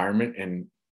environment and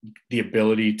the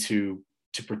ability to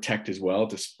protect as well,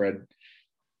 to spread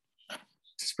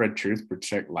truth,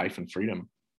 protect life and freedom.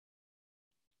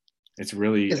 It's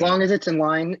really, as long as it's in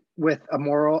line with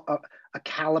a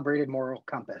calibrated moral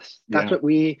compass. That's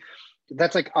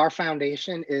that's like our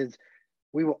foundation is.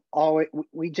 We will always,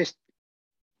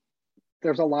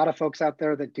 there's a lot of folks out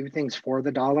there that do things for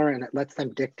the dollar, and it lets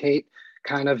them dictate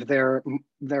kind of their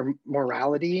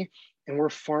morality. And we're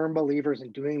firm believers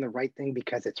in doing the right thing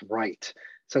because it's right.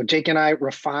 So Jake and I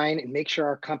refine and make sure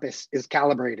our compass is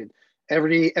calibrated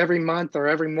every month or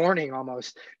every morning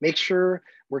almost. Make sure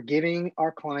we're giving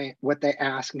our client what they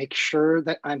ask. Make sure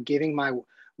that I'm giving my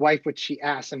wife what she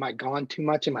asks. Am I gone too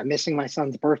much? Am I missing my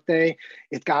son's birthday?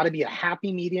 It's got to be a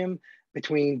happy medium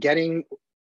between getting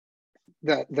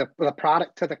the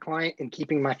product to the client and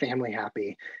keeping my family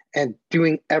happy and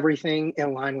doing everything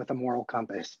in line with a moral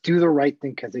compass. Do the right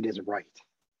thing because it is right.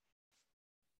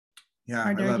 Yeah,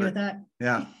 hard to argue with that.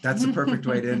 Yeah, that's the perfect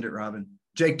way to end it, Robin.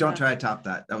 Jake, don't try to top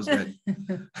that. That was good.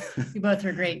 You both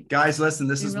are great. Guys, listen,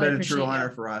 this has been a true honor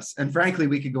for us. And frankly,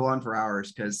 we could go on for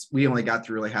hours because we only got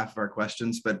through really half of our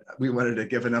questions, but we wanted to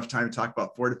give enough time to talk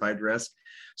about fortified risk.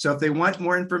 So if they want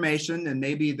more information and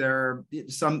maybe they're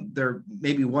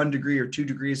maybe 1 degree or 2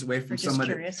 degrees away from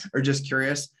somebody or just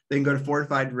curious, they can go to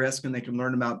Fortified Risk and they can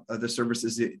learn about the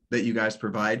services that you guys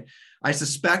provide. I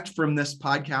suspect from this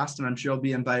podcast, and I'm sure you'll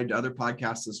be invited to other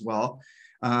podcasts as well,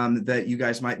 that you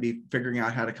guys might be figuring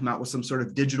out how to come out with some sort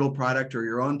of digital product or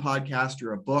your own podcast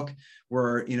or a book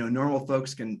where, normal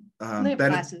folks can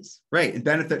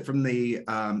benefit from the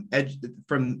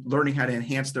from learning how to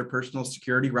enhance their personal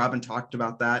security. Robin talked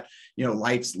about that,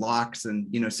 lights, locks, and,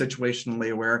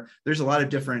 situationally aware. There's a lot of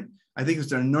different, I think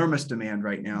there's an enormous demand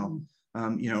right now.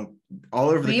 All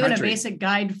over the country. Even a basic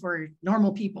guide for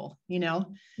normal people,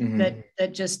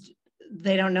 that just,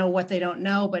 they don't know what they don't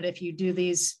know. But if you do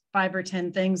these 5 or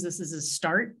 10 things, this is a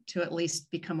start to at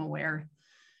least become aware.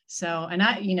 So, and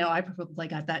I probably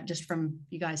got that just from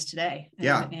you guys today.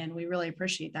 And we really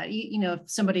appreciate that. If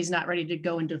somebody's not ready to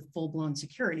go into full blown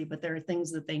security, but there are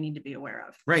things that they need to be aware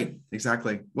of. Right.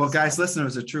 Exactly. Well, guys, listen, it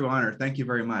was a true honor. Thank you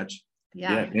very much.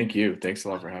 Yeah. Thank you. Thanks a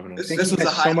lot for having us. This was a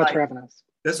highlight. So much for having us.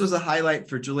 This was a highlight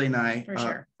for Julie and I. For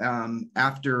sure.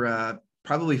 After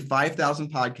probably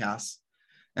 5,000 podcasts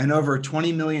and over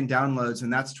 20 million downloads,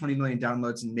 and that's 20 million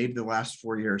downloads in maybe the last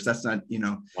 4 years. That's not,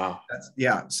 wow.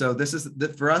 So this is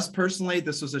for us personally,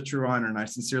 this was a true honor, and I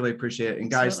sincerely appreciate it. And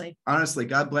guys, honestly,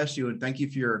 God bless you, and thank you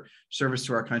for your service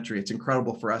to our country. It's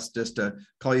incredible for us just to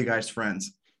call you guys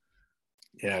friends.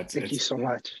 Yeah, thank you so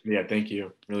much. Yeah, thank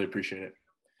you. Really appreciate it.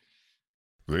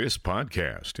 This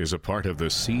podcast is a part of the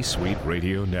C-Suite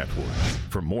Radio Network.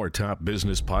 For more top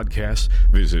business podcasts,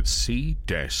 visit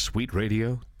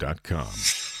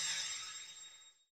c-suiteradio.com.